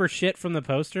look super shit from the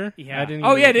poster? Yeah. I didn't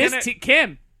Oh even- yeah, it is. Can it-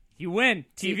 Kim, you win.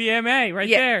 TVMA right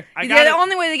there. I Yeah, got the it.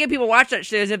 only way they get people to watch that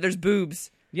shit is if there's boobs.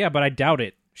 Yeah, but I doubt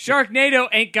it. Sharknado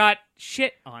ain't got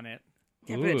shit on it.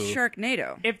 Yeah, but it's Ooh.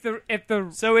 Sharknado. If the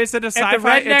So is it a if sci-fi? the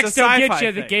rednecks it's a don't sci-fi get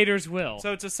you, the thing. gators will.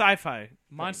 So it's a sci-fi.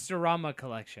 Monsterama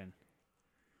collection.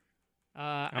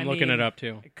 I'm looking it up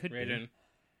too. It could Right be. in.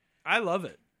 I love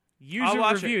it. User I'll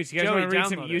watch reviews. it. You guys Joey, want to read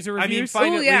some download it. user I mean, reviews?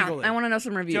 find Oh it yeah, legally. I want to know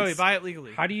some reviews. Joey, buy it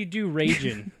legally. How do you do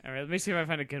Ragin? All right, let me see if I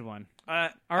find a good one.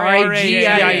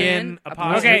 R-A-G-I-N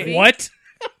apostrophe. Okay. What?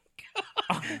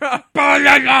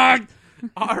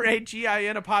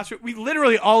 R-A-G-I-N apostrophe. We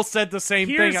literally all said the same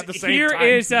thing at the same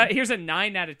time. Here's a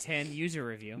 9 out of 10 user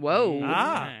review. Whoa.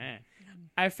 Ah.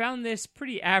 I found this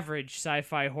pretty average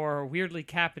sci-fi horror weirdly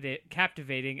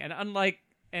captivating and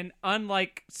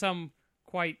unlike some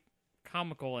quite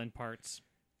comical in parts.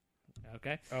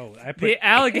 Okay. Oh, I put. The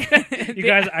alligator. You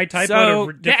guys, I typoed So, a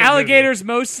The different alligators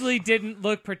mostly didn't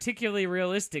look particularly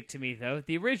realistic to me, though.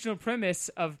 The original premise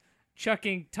of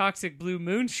chucking toxic blue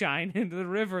moonshine into the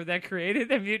river that created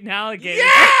the mutant alligator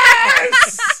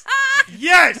Yes!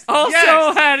 Yes! also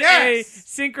yes! had yes! a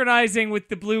synchronizing with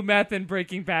the blue meth and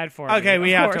Breaking Bad for me. Okay,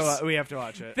 we of have course. to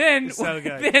watch it. Then, It's so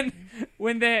good. then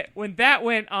when that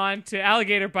went on to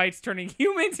alligator bites turning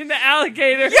humans into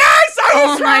alligators, Yes, I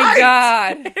Oh was my right!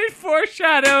 god. it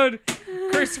foreshadowed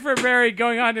Christopher Barry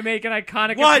going on to make an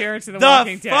iconic What appearance in The the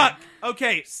Walking fuck? Dead.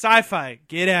 Okay, sci-fi,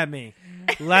 get at me.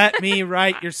 Let me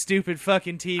write your stupid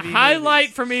fucking TV. Highlight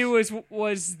movies. for me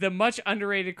was the much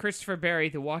underrated Christopher Barry,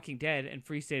 The Walking Dead, and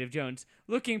Free State of Jones,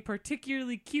 looking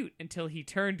particularly cute until he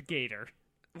turned gator.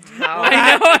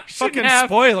 I know I shouldn't fucking have,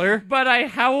 spoiler. but I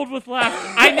howled with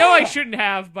laughter. I know I shouldn't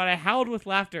have, but I howled with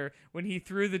laughter when he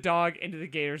threw the dog into the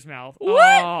gator's mouth.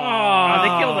 What? Oh, they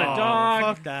killed a dog.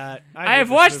 Fuck that. I have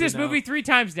watched this movie 3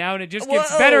 times now, and it just gets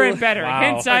Whoa. better and better. Wow.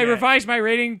 Hence, I Okay. revised my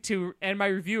rating and my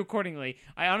review accordingly.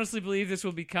 I honestly believe this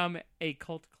will become a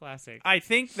cult classic. I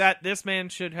think that this man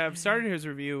should have started his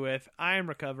review with, I am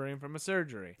recovering from a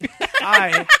surgery.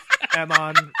 I am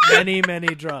on many,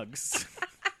 many drugs.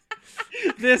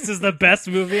 This is the best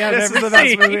movie I've This ever is the best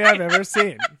seen. movie I've ever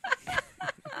seen.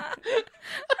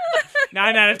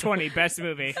 9 out of 20, best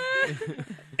movie.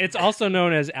 It's also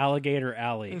known as Alligator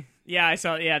Alley. Yeah, I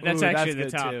saw. Yeah, that's Ooh, actually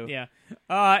that's the good top. too.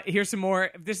 Yeah. Here's some more.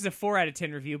 This is a 4 out of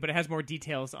 10 review, but it has more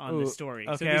details on the story.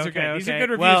 Okay, so these are good. These are good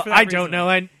reviews. Well, for that I reason. don't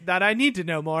know that I need to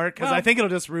know more because Well- I think it'll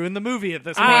just ruin the movie at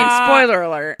this I point. mean, spoiler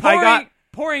alert.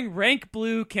 Pouring rank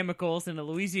blue chemicals in a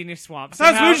Louisiana swamp.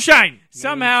 Sounds moonshine.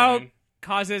 Somehow Moonshine.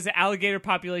 causes the alligator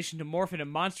population to morph into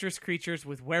monstrous creatures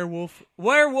with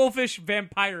werewolfish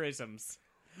vampirisms.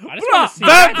 I just want to see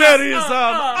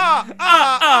Vampirism.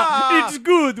 It's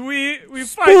good. We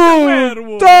fight the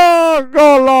werewolf.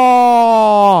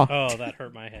 Oh, that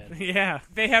hurt my head. Yeah.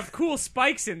 They have cool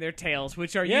spikes in their tails,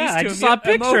 which are Yeah, used I to just saw a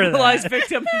picture of immobilize that.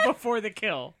 victims before the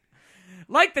kill.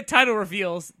 Like the title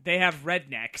reveals, they have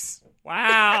rednecks.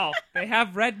 Wow, they have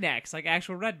rednecks, like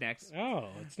actual rednecks. Oh,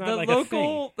 it's not The like a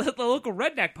thing. the local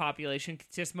redneck population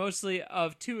consists mostly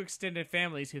of 2 extended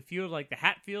families who feel like the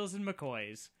Hatfields and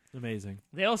McCoys. Amazing.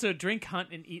 They also drink, hunt,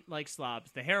 and eat like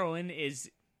slobs. The heroine is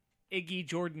Iggy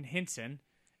Jordan Hinson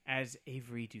as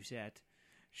Avery Doucette.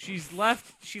 She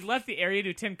left the area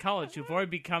to attend college to avoid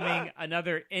becoming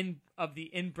another of the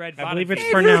inbred. I believe it's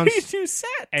Avery pronounced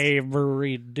Doucette.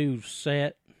 Avery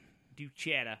Doucette.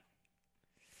 Duchetta.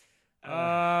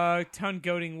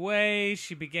 Tongue-goading ways.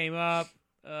 She became up,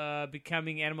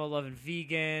 becoming animal-loving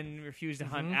vegan, refused to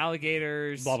hunt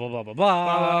alligators. Blah blah blah blah Blah,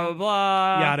 blah. blah, blah,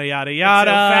 blah. Yada yada Ipso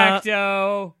yada.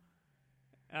 facto.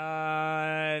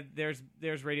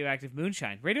 There's radioactive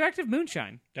moonshine. Radioactive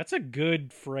moonshine. That's a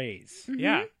good phrase.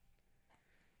 Yeah.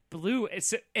 Blue.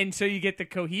 And so you get the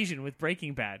cohesion with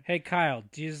Breaking Bad. Hey Kyle,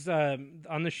 does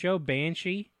on the show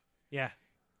Banshee Yeah.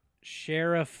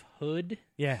 Sheriff Hood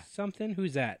Yeah. something?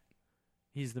 Who's that?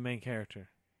 He's the main character.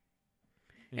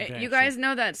 in Hey, Banshee. you guys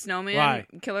know that Snowman Why?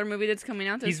 killer movie that's coming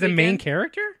out this He's the main weekend?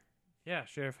 character? Yeah,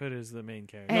 Sheriff Hood is the main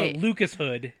character. Hey. No, Lucas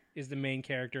Hood is the main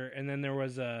character, and then there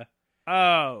was a.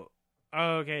 Oh,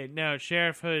 okay. No,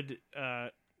 Sheriff Hood.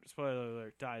 Spoiler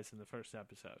alert: dies in the first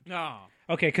episode. No.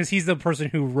 Okay, because he's the person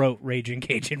who wrote Raging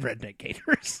Cajun Redneck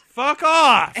Gators. Fuck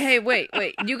off! Hey, wait.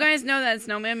 You guys know that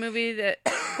Snowman movie that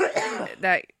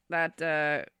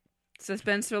that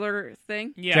suspense thriller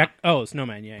thing? Yeah.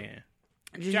 Snowman, yeah.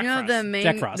 Did you Jack know Frost.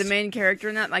 Jack Frost. the main character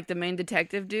in that, like the main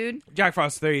detective dude? Jack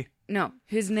Frost 3. No,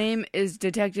 his name is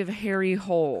Detective Harry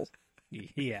Hole.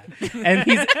 Yeah. And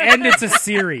it's a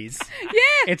series. Yeah,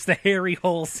 It's the Harry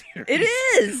Hole series. it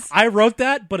is. I wrote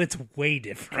that, but it's way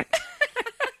different.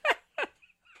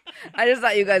 I just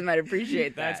thought you guys might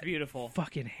appreciate that. That's beautiful.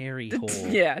 Fucking Harry Hole.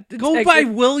 Yeah, Go Detective- by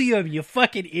William, you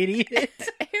fucking idiot.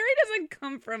 Harry doesn't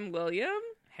come from William.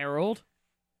 Harold.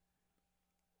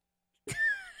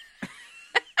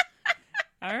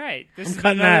 All right. This I'm is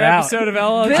cutting another that out. episode of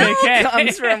Bill LOJK.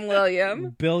 comes from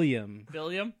William. Billiam.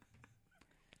 William.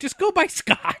 Just go by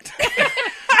Scott.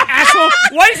 Asshole.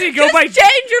 Why does he go by...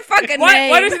 Change your fucking name.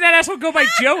 Why doesn't that asshole go by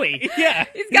Joey? Yeah.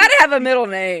 He's got to have a middle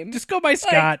name. Just go by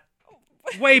Scott.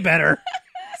 Way better.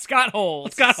 Scott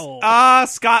Holes. Scott Hole.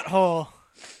 Scott Hole.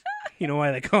 You know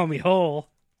why they call me Hole?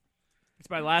 It's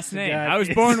my last name. God, I was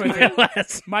born with it.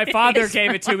 Last- My father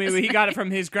gave it to me. He got it from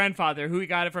his grandfather, who he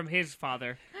got it from his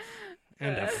father.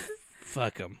 And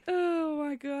fuck him. Oh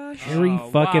my gosh. Harry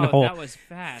Oh, fucking wow, Hole. That was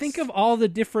fast. Think of all the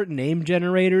different name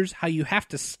generators, how you have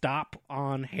to stop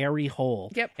on Harry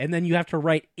Hole. Yep. And then you have to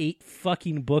write 8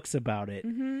 fucking books about it.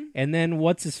 Mm-hmm. And then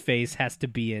what's his face has to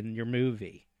be in your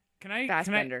movie. Can I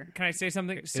Fassbender. Can I say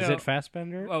something? Is it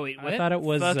Fassbender? Oh, wait, I what? thought it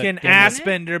was Fucking Daniel- ass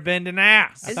bender bending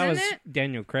ass. I thought it was Isn't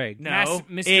Daniel Craig. No,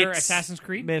 Mr. it's Assassin's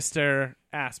Creed? Mr.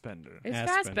 Assbender. It's Assbender.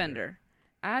 Fassbender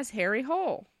as Harry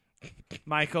Hole.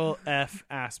 Michael F.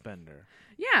 Assbender.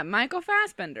 Yeah, Michael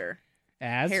Fassbender.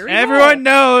 As Harry Everyone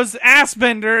knows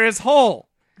Assbender is whole.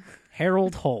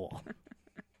 Harold Hole.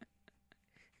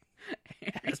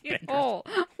 Harry Hole.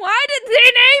 Why did they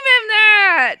name him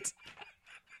that?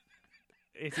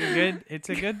 It's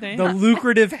a good name. The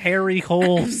lucrative Harry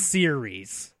Hole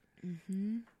series.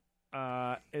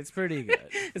 It's pretty good.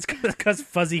 It's because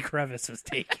Fuzzy Crevice was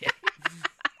taken.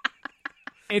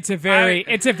 It's a very.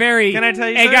 Can I tell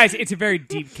you Hey something? guys, it's a very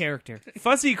deep character.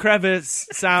 Fuzzy Crevice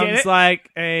Get sounds it? like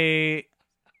a.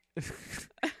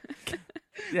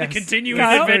 Yes. continuing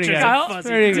Kyle? adventures of Kyle? Fuzzy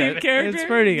Pretty Deep good. character? It's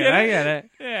pretty good. Get I it? get it.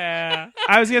 Yeah.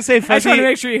 I was gonna say I just want to Fuzzy.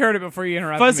 make sure you heard it before you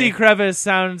interrupted Fuzzy me. Crevice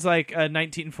sounds like a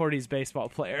 1940s baseball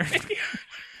player.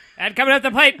 And coming up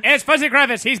the plate is Fuzzy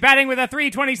Crevice. He's batting with a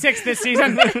 .326 this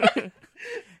season.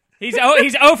 he's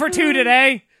 0 for 2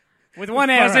 today with one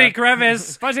error. Fuzzy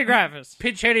Crevice. Fuzzy Crevice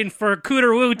Pitch hitting for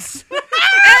Cooter Woots.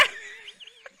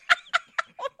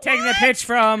 taking the pitch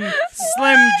from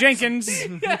Slim Jenkins.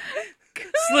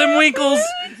 Slim Winkles.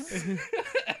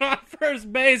 On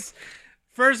first base.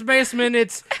 First baseman,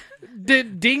 it's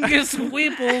Dingus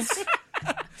Weeples.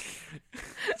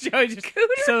 Joey just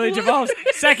slowly devolves.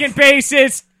 Second base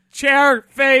is Chair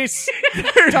Face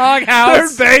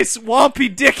Doghouse. Third base,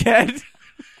 Wampy Dickhead.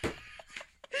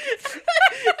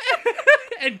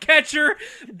 And catcher,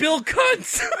 Bill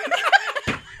Kuntz.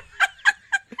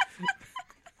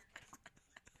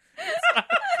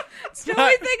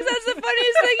 Joey thinks that's the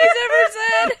funniest thing he's ever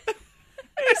said.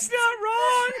 It's not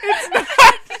wrong. It's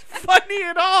not funny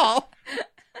at all.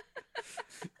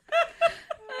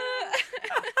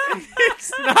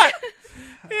 It's not.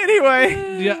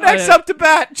 Anyway, next up to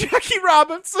bat, Jackie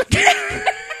Robinson.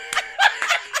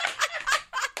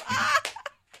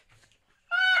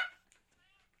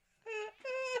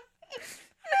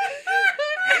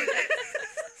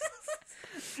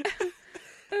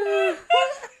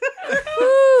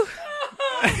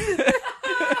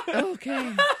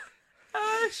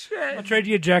 I'll trade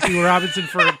you a Jackie Robinson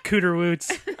for a Cooter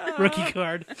Woots rookie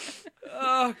card.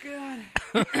 Oh God.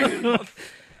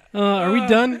 Are we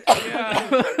done?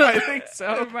 I think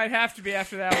so. It might have to be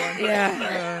after that one.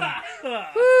 Yeah.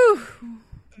 Whew.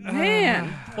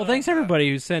 Man. Well, thanks everybody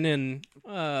who sent in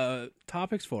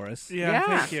topics for us. Yeah,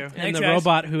 thank you. And Thanks, the guys.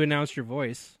 robot who announced your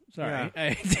voice. Sorry, Yeah.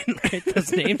 I didn't write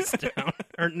those names down.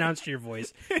 Or announced your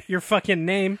voice. Your fucking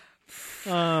name.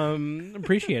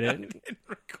 Appreciate it.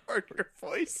 Record your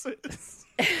voices.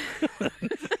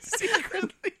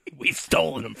 Secretly. We've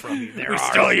stolen them from you. We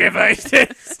stole your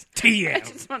voices. TM. I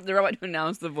just want the robot to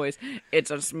announce the voice.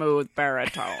 It's a smooth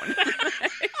baritone.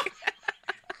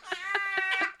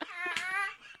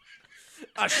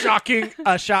 A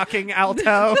shocking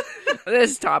alto.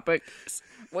 This topic.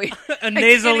 Wait, A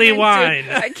nasally whine.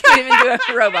 I can't even do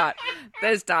a robot.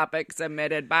 This topic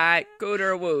submitted by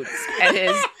Cooter Woots and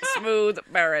his smooth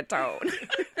baritone.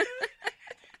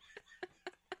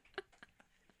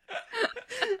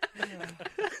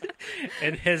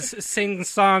 And his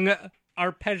sing-song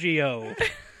arpeggio.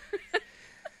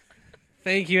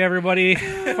 Thank you, everybody.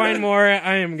 Find more.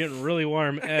 I am getting really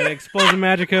warm at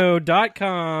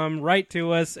explosionmagico.com. Write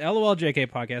to us,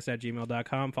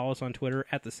 loljkpodcast@gmail.com. Follow us on Twitter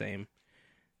at the same.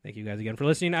 Thank you guys again for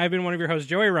listening. I've been one of your hosts,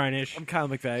 Joey Reinish. I'm Kyle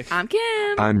McVeigh. I'm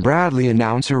Kim. I'm Bradley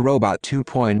Announcer Robot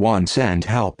 2.1 Send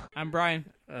help. I'm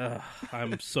Brian.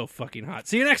 I'm so fucking hot.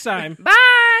 See you next time. Bye.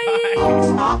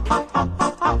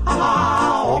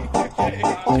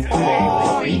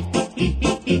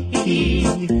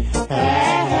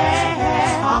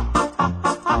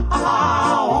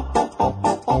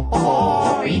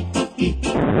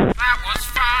 That was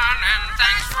fun, and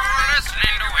thanks for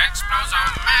listening to Explosion